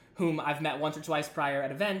brother, whom I've met once or twice prior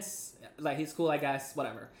at events. Like, he's cool, I guess,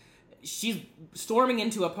 whatever. She's storming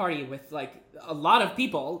into a party with, like, a lot of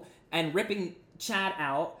people and ripping Chad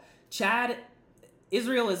out. Chad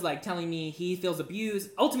Israel is like telling me he feels abused.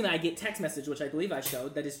 Ultimately, I get text message, which I believe I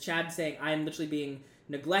showed, that is Chad saying I am literally being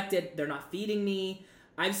neglected. They're not feeding me.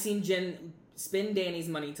 I've seen Jen spend Danny's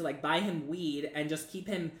money to like buy him weed and just keep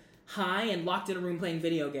him high and locked in a room playing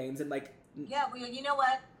video games and like. Yeah, well, you know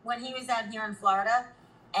what? When he was out here in Florida,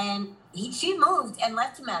 and she moved and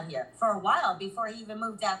left him out here for a while before he even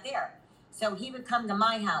moved out there. So he would come to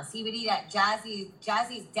my house. He would eat at Jazzy's.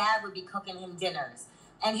 Jazzy's dad would be cooking him dinners.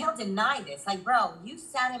 And he'll deny this. Like, bro, you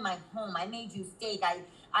sat in my home. I made you steak.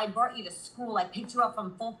 I brought you to school. I picked you up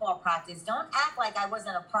from football practice. Don't act like I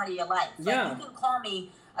wasn't a part of your life. Yeah. Like, you can call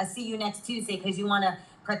me see you next Tuesday because you want to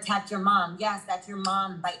protect your mom. Yes, that's your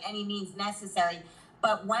mom by any means necessary.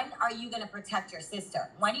 But when are you going to protect your sister?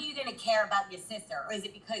 When are you going to care about your sister? Or is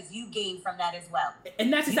it because you gained from that as well?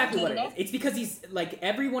 And that's exactly what it is. It's because he's, like,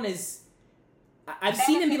 everyone is... I've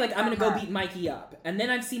seen him be like, I'm going to go beat Mikey up. And then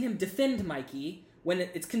I've seen him defend Mikey when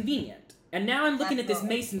it's convenient. And now I'm looking at this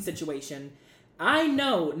Mason situation. I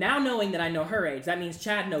know, now knowing that I know her age, that means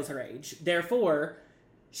Chad knows her age. Therefore,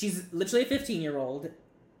 she's literally a 15-year-old.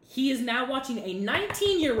 He is now watching a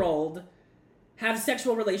 19-year-old have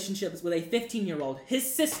sexual relationships with a 15-year-old,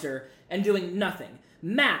 his sister, and doing nothing.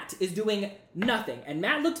 Matt is doing nothing. And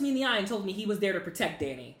Matt looked me in the eye and told me he was there to protect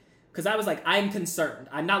Danny. Because I was like, I'm concerned.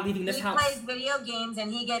 I'm not leaving this house. He plays video games and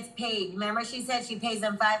he gets paid. Remember she said she pays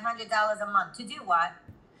him $500 a month. To do what?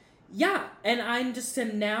 Yeah, and I'm just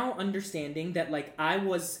now understanding that, like, I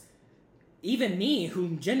was... Even me,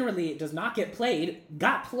 who generally does not get played,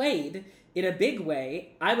 got played in a big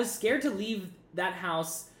way. I was scared to leave that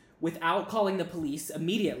house without calling the police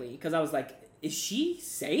immediately, because I was like, is she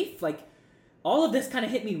safe? Like, all of this kind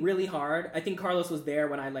of hit me really hard. I think Carlos was there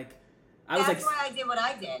when I was That's why I did what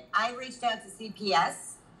I did. I reached out to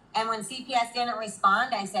CPS, and when CPS didn't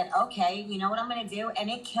respond, I said, okay, you know what I'm going to do? And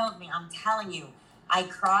it killed me. I'm telling you. I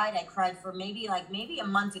cried for maybe a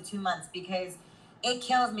month to 2 months, because it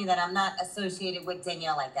kills me that I'm not associated with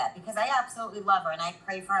Danielle like that, because I absolutely love her, and I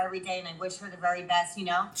pray for her every day, and I wish her the very best, you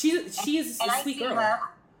know? She is a sweet girl.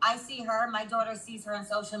 I see her, my daughter sees her on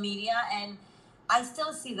social media, and I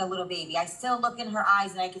still see the little baby. I still look in her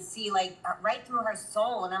eyes, and I can see, like, right through her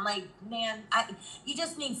soul, and I'm like, man, you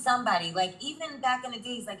just need somebody. Like, even back in the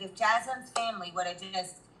days, like, if Jasmine's family would have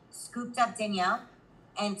just scooped up Danielle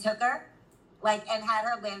and took her, like, and had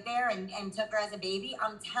her live there and took her as a baby,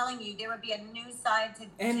 I'm telling you, there would be a new side to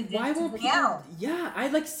why won't people? Yeah, I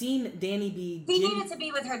like seeing Danny be. She needed to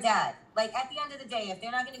be with her dad. Like, at the end of the day, if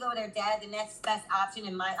they're not going to go with her dad, the next best option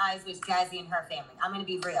in my eyes was Jazzy and her family. I'm going to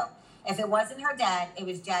be real. If it wasn't her dad, it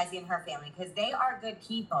was Jazzy and her family, because they are good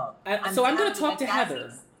people. So I'm going to talk to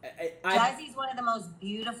Heather. Jazzy's one of the most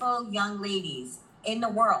beautiful young ladies in the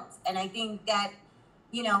world, and I think that,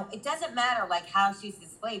 you know, it doesn't matter, like, how she's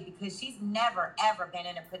displayed, because she's never, ever been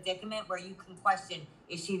in a predicament where you can question,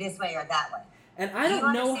 is she this way or that way? And I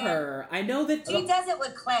don't know her. I know that... She does it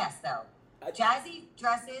with class, though. Jazzy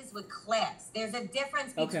dresses with class. There's a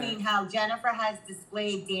difference between how Jennifer has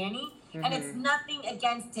displayed Danny, and it's nothing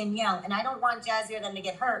against Danielle, and I don't want Jazzy or them to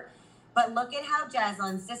get hurt, but look at how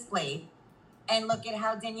Jazlynn's displayed, and look at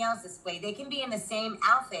how Danielle's displayed. They can be in the same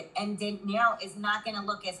outfit, and Danielle is not going to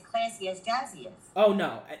look as classy as Jazzy is. Oh,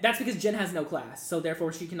 no. That's because Jen has no class, so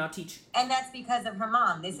therefore she cannot teach. And that's because of her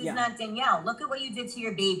mom. This is not Danielle. Look at what you did to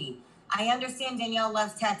your baby. I understand Danielle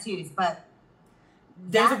loves tattoos, but...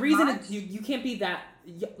 There's a reason you can't be that...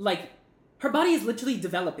 Like, her body is literally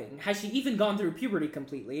developing. Has she even gone through puberty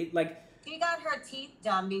completely? Like... She got her teeth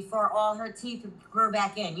done before all her teeth grew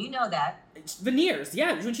back in. You know that. Veneers,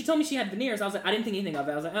 yeah. When she told me she had veneers, I was like, I didn't think anything of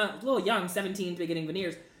it. I was like, a little young, 17 to be getting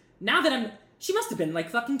veneers. Now that she must have been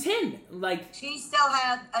like fucking 10. Like, she still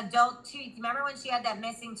had adult teeth. Remember when she had that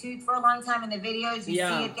missing tooth for a long time in the videos? You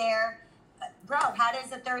see it there. Bro, how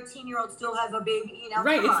does a 13-year-old still have a baby? You know,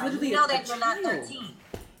 right? Come It's on. literally You know that you're not 13.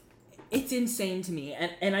 It's insane to me,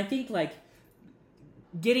 and I think, like,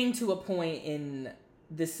 getting to a point in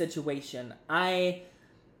this situation, I,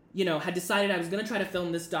 had decided I was going to try to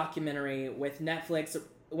film this documentary with Netflix.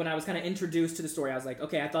 When I was kind of introduced to the story, I was like,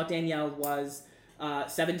 okay, I thought Danielle was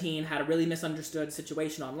 17, had a really misunderstood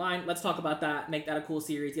situation online. Let's talk about that, make that a cool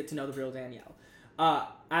series, get to know the real Danielle.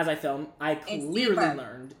 As I filmed, I clearly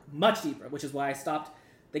learned much deeper, which is why I stopped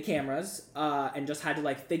the cameras and just had to,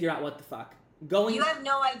 like, figure out what the fuck. You have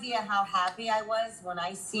no idea how happy I was when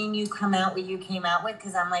I seen you come out what you came out with,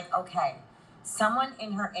 because I'm like, okay, someone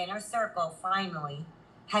in her inner circle finally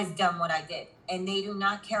has done what I did, and they do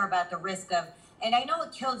not care about the risk of, and I know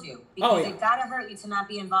it killed you, because it gotta hurt you to not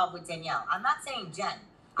be involved with Danielle. I'm not saying Jen.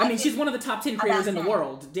 I mean, she's one of the top 10 creators in the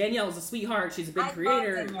world. Danielle is a sweetheart. She's a big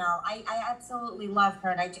creator. Love Danielle. I absolutely love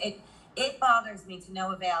her, and it bothers me to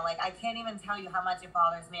no avail. Like, I can't even tell you how much it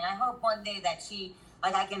bothers me. And I hope one day that she,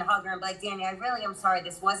 like, I can hug her and be like, Danny, I really am sorry.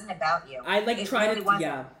 This wasn't about you. I like It tried really it, wasn't.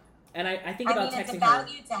 yeah. And I think about it's texting about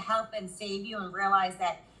her. you to help and save you and realize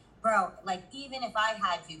that, bro, like, even if I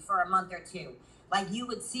had you for a month or two, like, you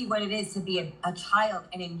would see what it is to be a child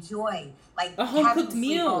and enjoy, like, A home having cooked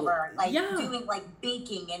meal. sleepover, like, Yeah. doing, like,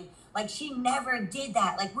 baking. And, like, she never did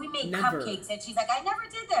that. Like, we made Never. cupcakes, and she's like, I never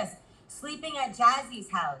did this. Sleeping at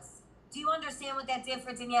Jazzy's house. Do you understand what that did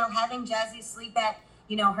for Danielle? Having Jazzy sleep at,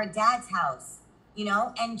 you know, her dad's house, you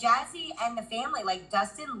know? And Jazzy and the family, like,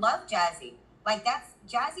 Dustin loved Jazzy. Like,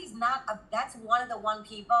 Jazzy's not, that's one of the one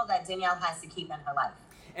people that Danielle has to keep in her life.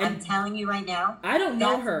 And I'm telling you right now. I don't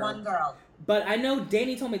know that's her. one girl. But I know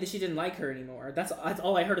Danny told me that she didn't like her anymore. That's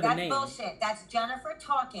all I heard of the name. That's bullshit. That's Jennifer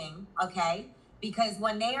talking, okay? Because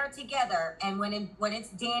when they are together and when it's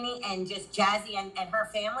Danny and just Jazzy and her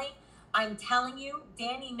family, I'm telling you,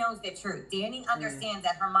 Danny knows the truth. Danny understands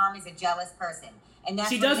that her mom is a jealous person. And that's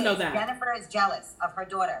She what does it know is. that. Jennifer is jealous of her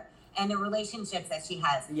daughter and the relationships that she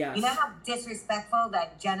has. Yes. You know how disrespectful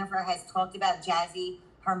that Jennifer has talked about Jazzy,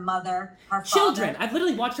 her mother, her Children. father? I've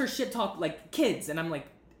literally watched her shit talk like kids, and I'm like,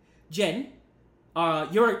 Jen,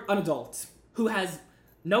 you're an adult who has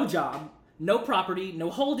no job, no property, no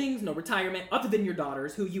holdings, no retirement, other than your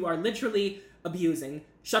daughters, who you are literally abusing.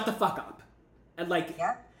 Shut the fuck up. And like,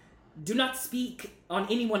 Yeah. do not speak on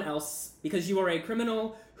anyone else because you are a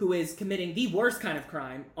criminal who is committing the worst kind of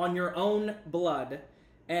crime on your own blood.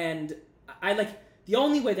 And I like, the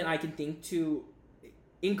only way that I can think to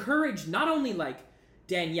encourage not only like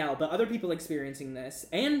Danielle, but other people experiencing this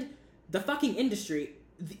and the fucking industry.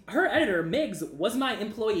 Her editor, Miggs, was my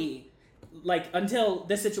employee, like, until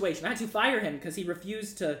this situation. I had to fire him because he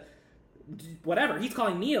refused to, whatever. He's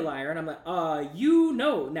calling me a liar, and I'm like, you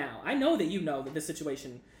know now. I know that you know that this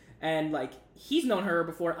situation. And, like, he's known her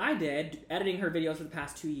before I did, editing her videos for the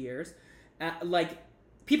past 2 years. Like,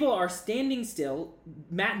 people are standing still.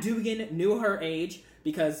 Matt Dugan knew her age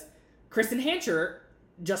because Kristen Hancher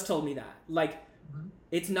just told me that. Like,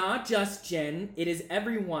 it's not just Jen. It is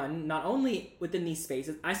everyone, not only within these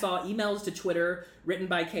spaces. I saw emails to Twitter written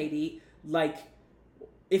by Katie. Like,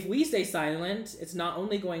 if we stay silent, it's not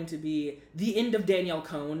only going to be the end of Danielle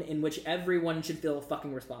Cohn, in which everyone should feel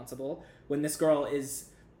fucking responsible, when this girl is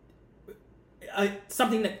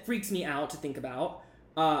something that freaks me out to think about.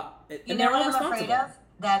 You know what I'm afraid of?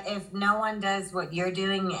 That if no one does what you're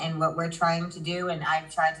doing and what we're trying to do, and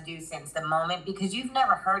I've tried to do since the moment, because you've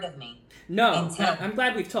never heard of me. No, I'm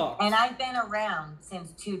glad we've talked. And I've been around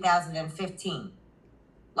since 2015.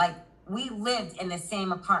 Like, we lived in the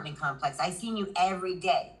same apartment complex. I seen you every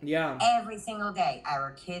day. Yeah. Every single day.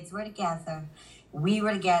 Our kids were together. We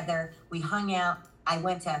were together. We hung out. I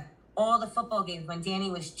went to all the football games when Danny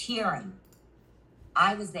was cheering.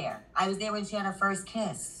 I was there. I was there when she had her first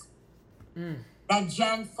kiss. That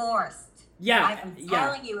Jen forced. Yeah. I'm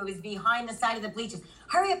telling you, it was behind the side of the bleachers.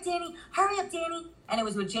 Hurry up, Danny. Hurry up, Danny. And it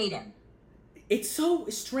was with Jaden. It's so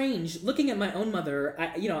strange looking at my own mother.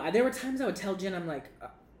 There were times I would tell Jen, I'm like,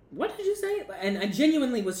 what did you say? And I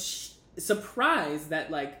genuinely was surprised that,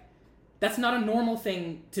 like, that's not a normal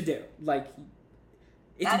thing to do. Like,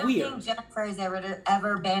 it's weird. I don't think Jennifer has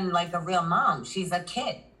ever been, like, a real mom. She's a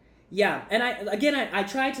kid. Yeah, and I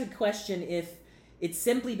tried to question if it's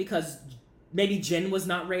simply because maybe Jen was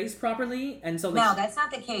not raised properly, and so... Like, no, that's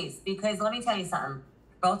not the case, because let me tell you something.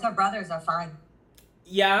 Both her brothers are fine.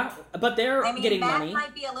 Yeah, but they're getting Matt money.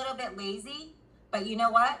 Might be a little bit lazy, but you know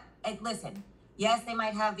what? Listen, yes, they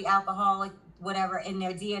might have the alcoholic, whatever, in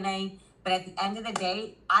their DNA, but at the end of the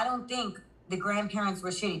day, I don't think the grandparents were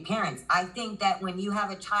shitty parents. I think that when you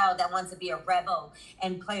have a child that wants to be a rebel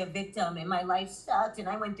and play a victim, and my life sucked, and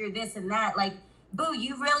I went through this and that, like, boo,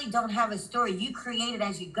 you really don't have a story. You create it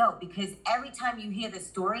as you go, because every time you hear the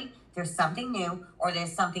story, there's something new or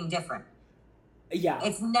there's something different. Yeah.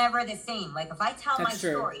 It's never the same. Like, if I tell That's my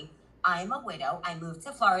true. story, I'm a widow, I moved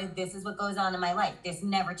to Florida, this is what goes on in my life. This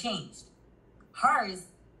never changed. Hers,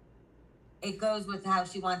 it goes with how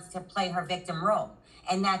she wants to play her victim role.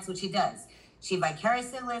 And that's what she does. She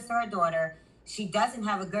vicariously lives to her daughter. She doesn't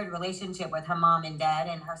have a good relationship with her mom and dad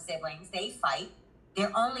and her siblings. They fight.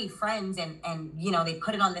 They're only friends, and you know, they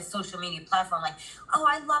put it on this social media platform like, oh,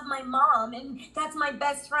 I love my mom, and that's my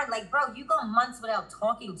best friend. Like, bro, you go months without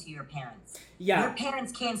talking to your parents. Yeah. Your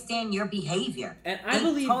parents can't stand your behavior. And I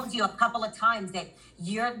believe... told you a couple of times that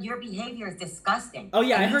your behavior is disgusting. Oh,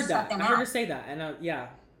 yeah, I and you heard that. shut them I heard out. her say that, and yeah.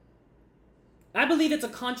 I believe it's a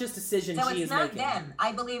conscious decision So she it's is not making. them.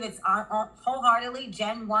 I believe it's wholeheartedly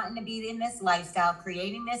Jen wanting to be in this lifestyle,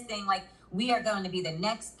 creating this thing like, we are going to be the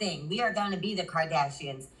next thing. We are going to be the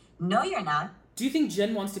Kardashians. No, you're not. Do you think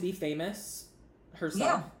Jen wants to be famous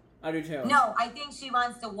herself? Yeah. I do too. No, I think she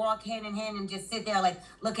wants to walk hand in hand and just sit there like,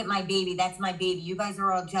 look at my baby. That's my baby. You guys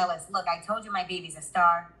are all jealous. Look, I told you my baby's a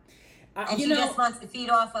star. And she just wants to feed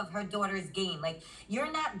off of her daughter's gain. Like,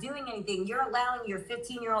 you're not doing anything. You're allowing your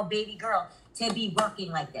 15-year-old baby girl to be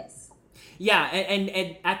working like this. Yeah,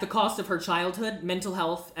 and at the cost of her childhood, mental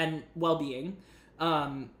health, and well-being.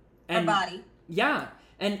 Her body. Yeah,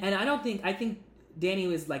 and I think Danny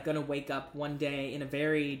was, like, going to wake up one day in a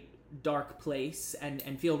very dark place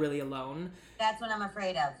and feel really alone. That's what I'm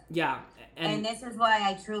afraid of. Yeah. And this is why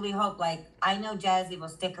I truly hope, like, I know Jazzy will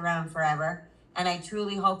stick around forever, and I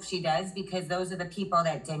truly hope she does, because those are the people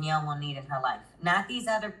that Danielle will need in her life. Not these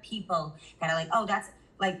other people that are like, oh, that's,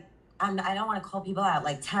 like, I don't want to call people out,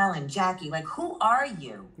 like Talon, Jackie. Like, who are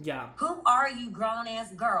you? Yeah. Who are you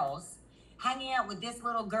grown-ass girls hanging out with this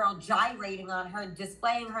little girl, gyrating on her,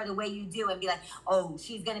 displaying her the way you do, and be like, oh,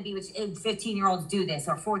 she's going to be with 15-year-olds do this,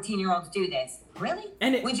 or 14-year-olds do this. Really?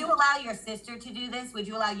 Would you allow your sister to do this? Would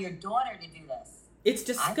you allow your daughter to do this? It's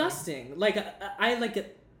disgusting. I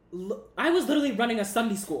was literally running a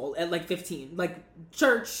Sunday school at, like, 15. Like,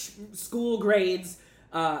 church, school, grades.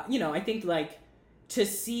 I think, like, to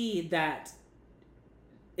see that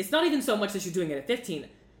it's not even so much that she's doing it at 15.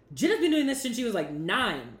 Jen has been doing this since she was, like,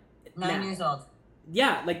 9. 9 years old.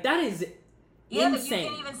 Yeah, like, that is Yeah, insane. but you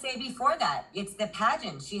can even say before that. It's the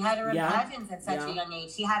pageant. She had her in pageants at such a young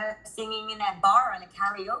age. She had her singing in that bar on a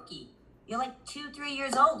karaoke. You're like 2-3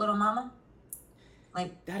 years old, little mama.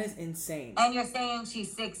 Like, that is insane. And you're saying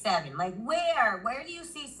she's 6'7". Like, where do you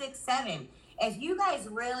see 6'7"? If you guys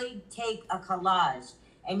really take a collage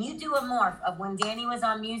and you do a morph of when Danny was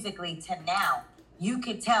on Musical.ly to now, you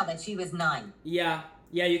could tell that she was 9. Yeah,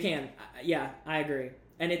 you can. Yeah, I agree.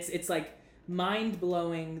 And it's like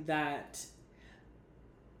mind-blowing that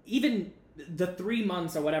even the 3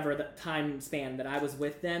 months or whatever the time span that I was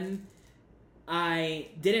with them, I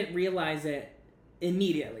didn't realize it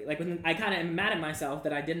immediately. Like, when I kind of am mad at myself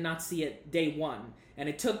that I did not see it day one. And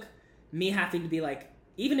it took me having to be like,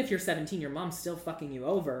 even if you're 17, your mom's still fucking you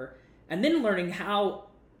over. And then learning how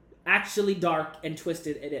actually dark and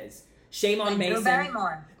twisted it is. Shame on Mason.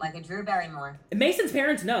 Like a Drew Barrymore. Mason's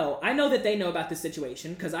parents know. I know that they know about this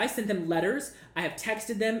situation because I sent them letters. I have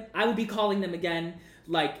texted them. I will be calling them again.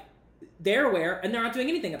 Like, they're aware and they're not doing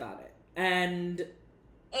anything about it. And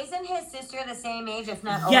isn't his sister the same age, if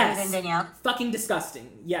not older than Danielle? Fucking disgusting.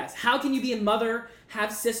 Yes. How can you be a mother,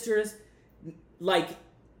 have sisters? Like,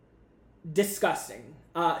 disgusting.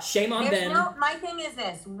 Shame on them. My thing is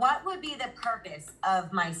this. What would be the purpose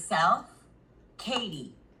of myself,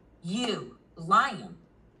 Katie, you, Lion?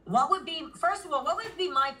 What would be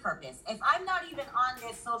my purpose? If I'm not even on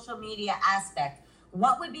this social media aspect,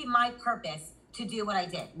 what would be my purpose to do what I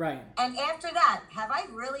did? Right. And after that, have I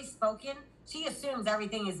really spoken? She assumes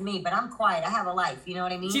everything is me, but I'm quiet. I have a life. You know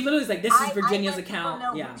what I mean? She literally is like, this is Virginia's account. I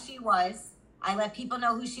let people know who she was. I let people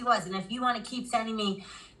know who she was. And if you want to keep sending me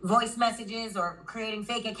voice messages or creating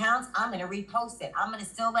fake accounts, I'm going to repost it. I'm going to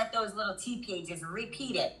still let those little T pages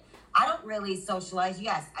repeat it. I don't really socialize.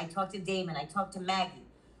 Yes, I talked to Damon. I talked to Maggie.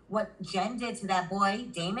 What Jen did to that boy,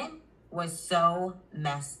 Damon, was so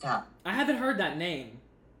messed up. I haven't heard that name.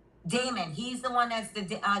 Damon. He's the one that's the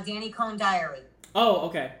Danny Cohn diary. Oh,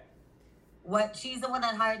 okay. She's the one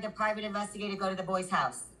that hired the private investigator to go to the boy's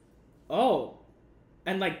house. Oh.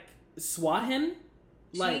 And, like, swat him?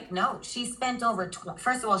 She spent over...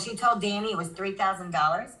 First of all, she told Danny it was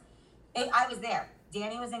 $3,000. I was there.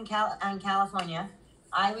 Danny was in California.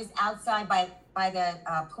 I was outside by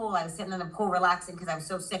the pool. I was sitting in the pool relaxing because I was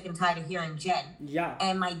so sick and tired of hearing Jen. Yeah.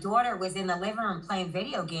 And my daughter was in the living room playing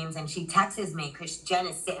video games, and she texts me because Jen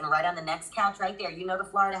is sitting right on the next couch right there. You know the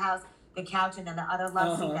Florida house, the couch, and then the other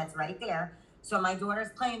love seat that's right there. So my daughter's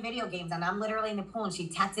playing video games, and I'm literally in the pool, and she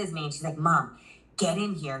texts me, and she's like, Mom, get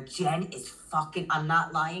in here. Jen is fucking... I'm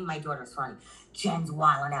not lying. My daughter's funny. Jen's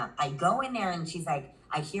wilding out. I go in there, and she's like...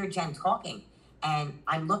 I hear Jen talking. And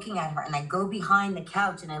I'm looking at her, and I go behind the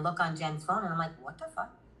couch, and I look on Jen's phone, and I'm like, what the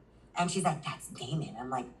fuck? And she's like, that's Damon. I'm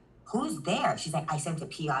like, who's there? She's like, I sent a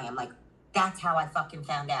PI. I'm like, that's how I fucking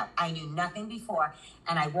found out. I knew nothing before.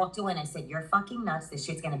 And I walked away, and I said, you're fucking nuts. This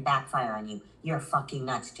shit's going to backfire on you. You're fucking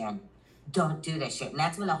nuts, Jen. Don't do this shit. And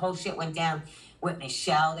that's when the whole shit went down with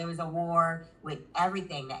Michelle. There was a war with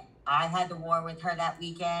everything. That I had the war with her that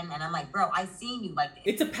weekend. And I'm like, bro, I seen you. Like,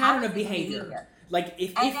 it's a pattern of behavior. Like,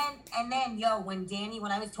 And then,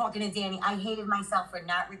 when I was talking to Danny, I hated myself for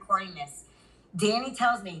not recording this. Danny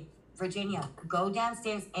tells me, Virginia, go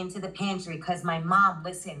downstairs into the pantry because my mom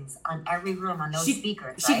listens on every room on those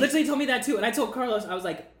speakers. She literally told me that too. And I told Carlos, I was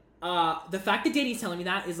like, the fact that Danny's telling me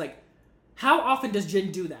that is like, How often does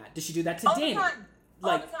Jen do that? Does she do that to Danny? All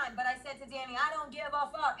the time. But I said to Danny, I don't give a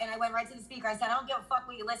fuck. And I went right to the speaker. I said, I don't give a fuck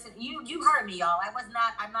what you listen. You heard me, y'all.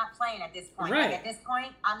 I'm not playing at this point. Right. Like, at this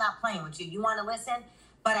point, I'm not playing with you. You want to listen?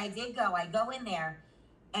 But I go in there,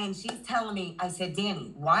 and she's telling me, I said,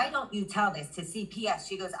 Danny, why don't you tell this to CPS?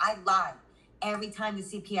 She goes, I lie every time to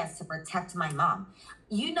CPS to protect my mom.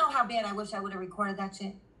 You know how bad I wish I would have recorded that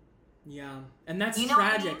shit? Yeah. And that's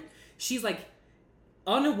tragic. I mean? She's like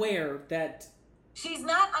unaware that... She's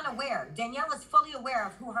not unaware. Danielle is fully aware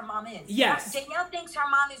of who her mom is. Yes. Danielle thinks her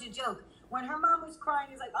mom is a joke. When her mom was crying,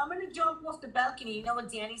 he's like, I'm going to jump off the balcony. You know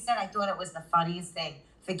what Danny said? I thought it was the funniest thing.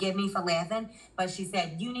 Forgive me for laughing. But she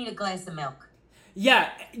said, you need a glass of milk. Yeah,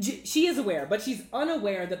 she is aware. But she's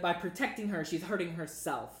unaware that by protecting her, she's hurting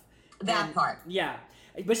herself. That part. Yeah.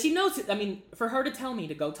 But she knows, I mean, for her to tell me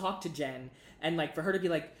to go talk to Jen, and, like, for her to be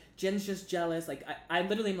like, Jen's just jealous. Like, I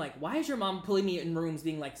literally am like, why is your mom pulling me in rooms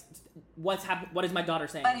being like, what's happening? What is my daughter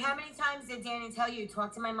saying? But how many times did Danny tell you,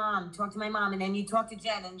 talk to my mom, and then you talk to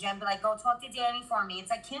Jen, and Jen be like, go talk to Danny for me.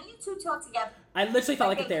 It's like, can't you two talk together? I literally felt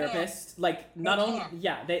like a therapist. Can't. Like, not only,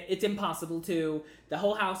 it's impossible to. The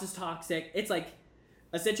whole house is toxic. It's like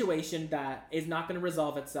a situation that is not going to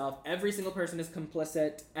resolve itself. Every single person is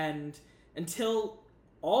complicit, and until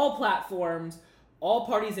all platforms, all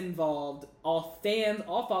parties involved, all fans,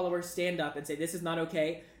 all followers stand up and say this is not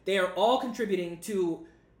okay, they are all contributing to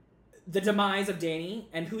the demise of Danny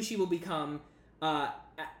and who she will become at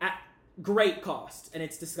great cost. And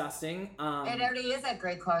it's disgusting. It already is at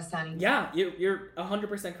great cost, honey. Yeah, you're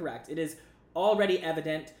 100% correct. It is already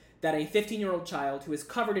evident that a 15-year-old child who is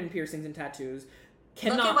covered in piercings and tattoos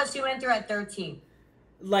cannot... Look at what she went through at 13.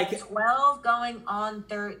 Like 12 going on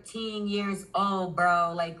 13 years old,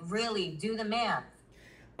 bro. Like, really, do the math.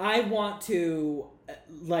 I want to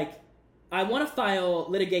file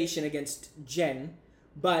litigation against Jen,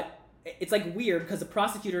 but it's like weird because the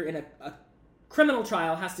prosecutor in a criminal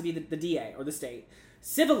trial has to be the DA or the state.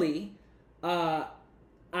 Civilly, I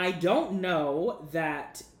don't know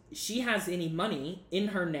that she has any money in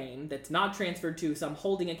her name that's not transferred to some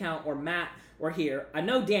holding account or Matt or here. I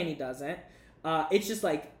know Danny doesn't. It's just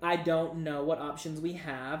like, I don't know what options we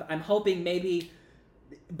have. I'm hoping maybe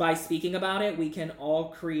by speaking about it, we can all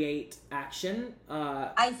create action.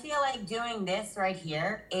 I feel like doing this right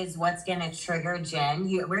here is what's going to trigger Jen.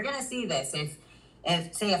 We're going to see this.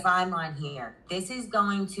 If I'm on here, this is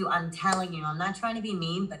going to, I'm telling you, I'm not trying to be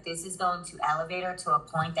mean, but this is going to elevate her to a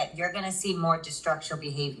point that you're going to see more destructive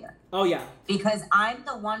behavior. Oh, yeah. Because I'm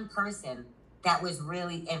the one person that was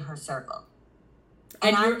really in her circle.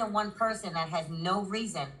 And I'm the one person that has no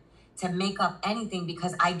reason to make up anything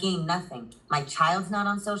because I gain nothing. My child's not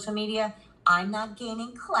on social media. I'm not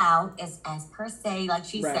gaining clout as per se, like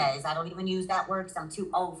she says. I don't even use that word because I'm too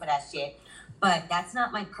old for that shit. But that's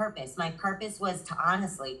not my purpose. My purpose was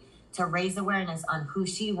to raise awareness on who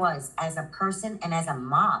she was as a person and as a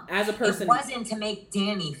mom. As a person. It wasn't to make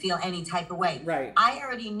Danny feel any type of way. Right. I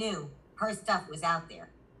already knew her stuff was out there.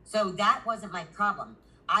 So that wasn't my problem.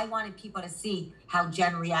 I wanted people to see how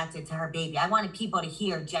Jen reacted to her baby. I wanted people to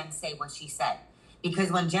hear Jen say what she said. Because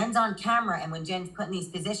when Jen's on camera and when Jen's put in these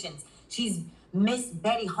positions, she's Miss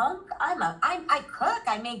Betty Home. I cook,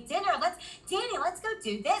 I make dinner. Danny, let's go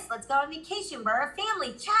do this. Let's go on vacation. We're a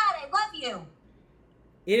family. Chad, I love you.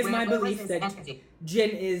 It is my belief that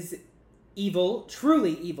Jen is evil,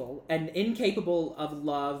 truly evil, and incapable of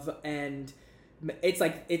love, and it's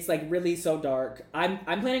like really so dark. I'm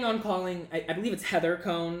planning on calling, I believe it's Heather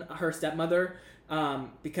Cohn, her stepmother,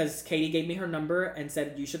 because Katie gave me her number and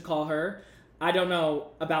said you should call her. I don't know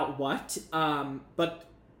about what, but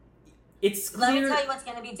it's clear. Let me tell you what's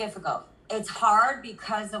going to be difficult. It's hard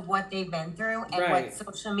because of what they've been through and what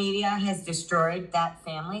social media has destroyed that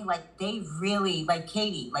family. Like, they really, like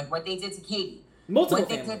Katie, like what they did to Katie. Multiple what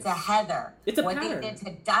they did to Heather. It's a what pattern. They did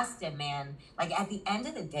to Dustin, man. Like, at the end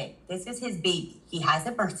of the day, this is his baby. He has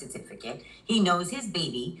a birth certificate. He knows his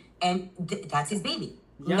baby, and that's his baby.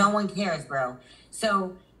 Yeah. No one cares, bro.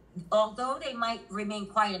 So, although they might remain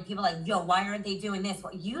quiet and people are like, yo, why aren't they doing this?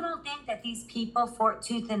 Well, you don't think that these people fought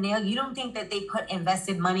tooth and nail? You don't think that they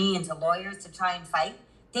invested money into lawyers to try and fight?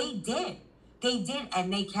 They did. They did,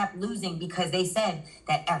 and they kept losing because they said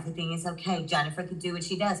that everything is okay. Jennifer could do what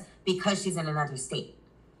she does because she's in another state.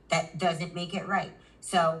 That doesn't make it right.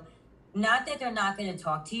 So, not that they're not going to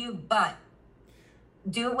talk to you, but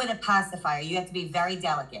do it with a pacifier. You have to be very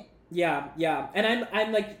delicate. Yeah. And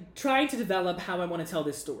I'm like trying to develop how I want to tell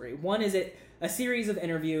this story. One, is it a series of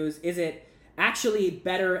interviews? Is it actually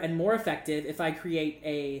better and more effective if I create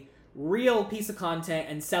a real piece of content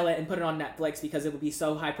and sell it and put it on Netflix because it would be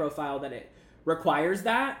so high profile that it requires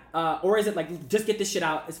that, or is it like just get this shit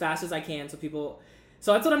out as fast as I can so people.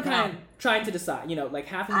 So that's what I'm kind of trying to decide. You know, like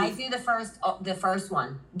half of these. I do the first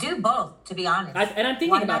one. Do both, to be honest. And I'm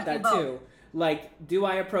thinking about that too. Like, do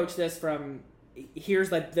I approach this from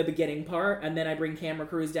here's like the beginning part, and then I bring camera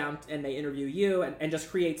crews down and they interview you, and just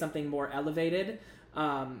create something more elevated,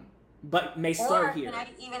 but may start here. Can I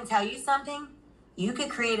even tell you something? You could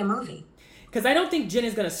create a movie. Because I don't think Jen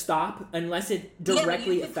is going to stop unless it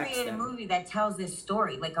directly affects them. You could create a movie that tells this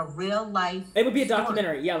story, like a real life. It would be a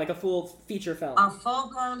documentary, yeah, like a full feature film. A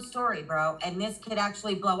full-blown story, bro. And this could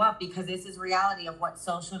actually blow up because this is reality of what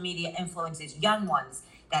social media influences young ones,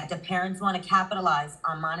 that the parents want to capitalize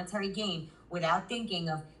on monetary gain without thinking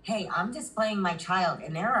of, hey, I'm displaying my child,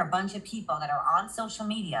 and there are a bunch of people that are on social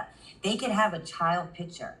media. They could have a child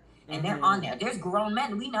picture, and they're on there. There's grown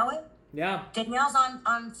men. We know it. Yeah. Danielle's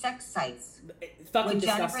on sex sites with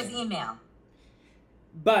Jennifer's email.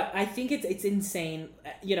 But I think it's insane.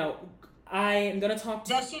 You know, I am going to talk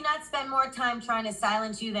to... Does she not spend more time trying to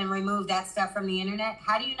silence you than remove that stuff from the internet?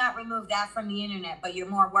 How do you not remove that from the internet, but you're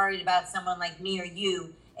more worried about someone like me or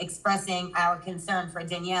you expressing our concern for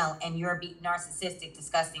Danielle and your narcissistic,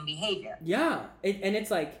 disgusting behavior? Yeah. And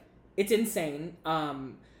it's like, it's insane.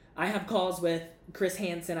 I have calls with Chris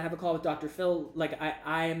Hansen. I have a call with Dr. Phil. Like,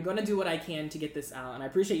 I am going to do what I can to get this out. And I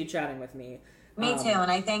appreciate you chatting with me. Me too.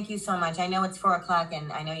 And I thank you so much. I know it's 4:00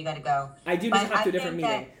 and I know you got to go. I do just have to a different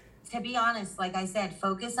meeting. To be honest, like I said,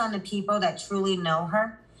 focus on the people that truly know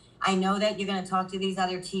her. I know that you're going to talk to these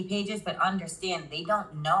other T pages, but understand they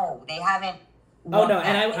don't know. They haven't. Oh, no.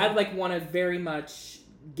 And I like want to very much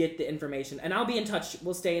get the information, and I'll be in touch.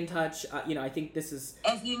 We'll stay in touch. You know, I think this is...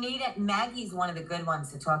 If you need it, Maggie's one of the good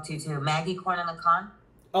ones to talk to too. Maggie Cornelican.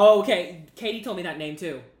 Oh, okay. Katie told me that name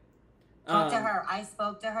too. Talk to her. I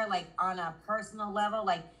spoke to her like on a personal level.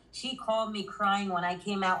 Like, she called me crying when I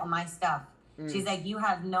came out with my stuff. She's like, you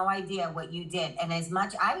have no idea what you did. And as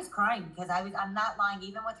much, I was crying because I'm not lying,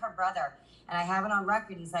 even with her brother. And I have it on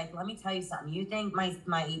record. He's like, let me tell you something. You think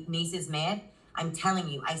my niece is mad? I'm telling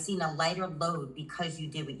you, I seen a lighter load because you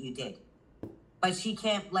did what you did. But she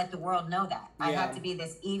can't let the world know that. Yeah. I have to be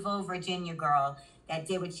this evil Virginia girl that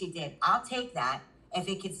did what she did. I'll take that if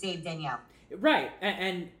it could save Danielle. Right.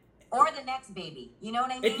 And or the next baby. You know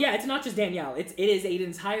what I mean? It's not just Danielle. It is an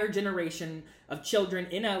entire generation of children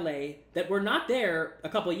in LA that were not there a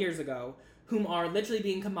couple of years ago, whom are literally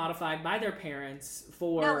being commodified by their parents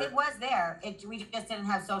for... No, it was there. We just didn't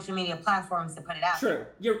have social media platforms to put it out. True.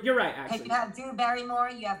 You're right, actually. Because you have Drew Barrymore,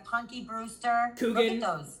 you have Punky Brewster. Coogan. Look at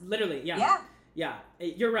those. Literally, yeah. Yeah. Yeah,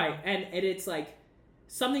 you're right. And it's like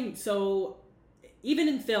something so... Even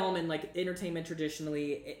in film and like entertainment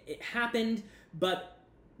traditionally, it happened, but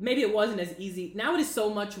maybe it wasn't as easy. Now it is so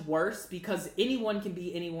much worse because anyone can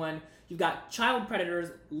be anyone. You've got child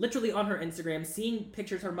predators literally on her Instagram, seeing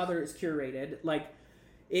pictures her mother is curated. Like,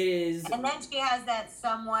 it is... And then she has that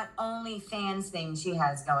somewhat OnlyFans thing she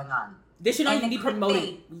has going on. They should not even be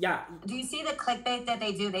promoted. Yeah. Do you see the clickbait that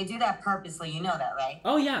they do? They do that purposely. You know that, right?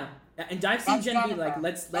 Oh, yeah. And I've seen Jen be like,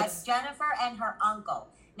 let's... That's Jennifer and her uncle.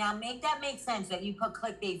 Now, make that make sense that you put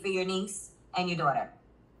clickbait for your niece and your daughter.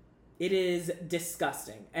 It is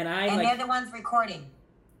disgusting. And they're the ones recording.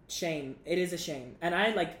 Shame. It is a shame. And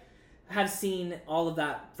I, have seen all of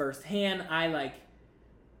that firsthand.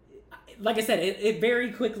 Like I said, it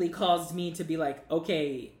very quickly caused me to be like,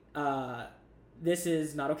 okay, this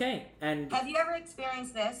is not okay. And have you ever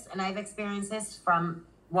experienced this? And I've experienced this from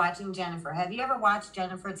watching Jennifer. Have you ever watched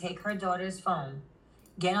Jennifer take her daughter's phone,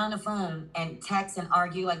 get on the phone, and text and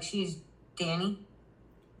argue like she's Danny?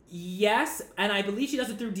 Yes, and I believe she does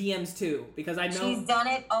it through DMs too, because I know... She's done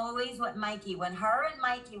it always with Mikey. When her and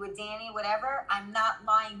Mikey, with Danny, whatever, I'm not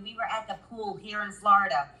lying, we were at the pool here in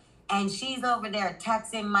Florida, and she's over there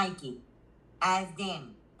texting Mikey as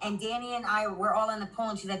Danny. And Danny and I were all in the pool,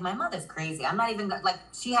 and she's like, my mother's crazy. I'm not even... Like,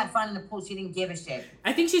 she had fun in the pool. She didn't give a shit.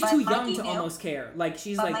 I think she's too young to almost care. Like,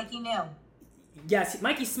 she's but Mikey knew. Yes,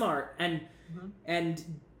 Mikey's smart, and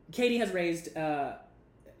Katie has raised...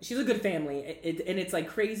 she's a good family, and it's like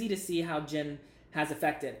crazy to see how Jen has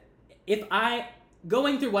affected.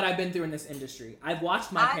 Going through what I've been through in this industry, I've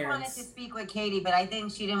watched my parents. I wanted to speak with Katie, but I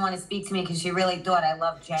think she didn't want to speak to me because she really thought I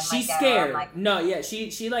loved Jen. She's scared. No, yeah, she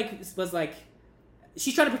was like,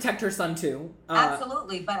 she's trying to protect her son too.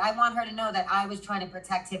 Absolutely, but I want her to know that I was trying to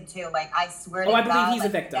protect him too. Like, I swear to God. I believe he's a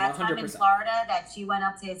victim, 100%. That time in Florida that she went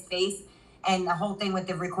up to his face and the whole thing with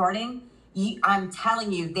the recording, I'm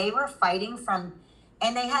telling you, they were fighting from...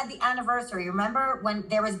 And they had the anniversary. Remember when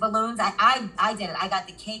there was balloons? I did it. I got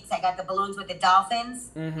the cakes. I got the balloons with the dolphins.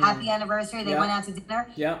 Mm-hmm. Happy anniversary. They went out to dinner.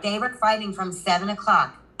 Yeah. They were fighting from 7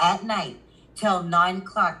 o'clock at night till 9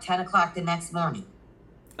 o'clock, 10 o'clock the next morning.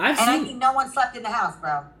 I mean, no one slept in the house,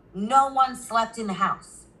 bro. No one slept in the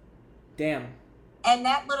house. Damn. And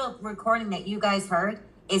that little recording that you guys heard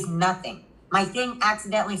is nothing. My thing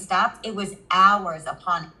accidentally stopped. It was hours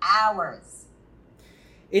upon hours.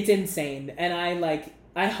 It's insane. And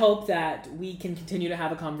I hope that we can continue to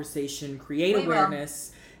have a conversation, create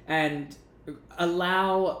awareness, and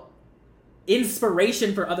allow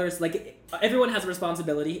inspiration for others. Like, everyone has a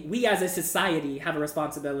responsibility. We as a society have a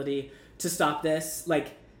responsibility to stop this.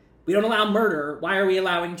 Like, we don't allow murder. Why are we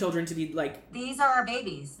allowing children to be like... These are our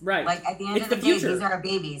babies. Right. Like, at the end of the day, these are our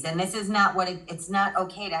babies. And this is not it's not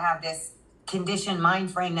okay to have this conditioned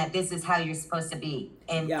mind frame that this is how you're supposed to be.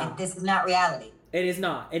 And this is not reality. It is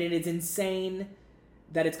not. And it is insane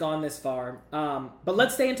that it's gone this far. But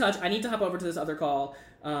let's stay in touch. I need to hop over to this other call.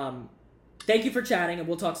 Thank you for chatting, and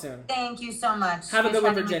we'll talk soon. Thank you so much. Have a good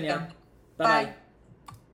one, Virginia. Bye-bye.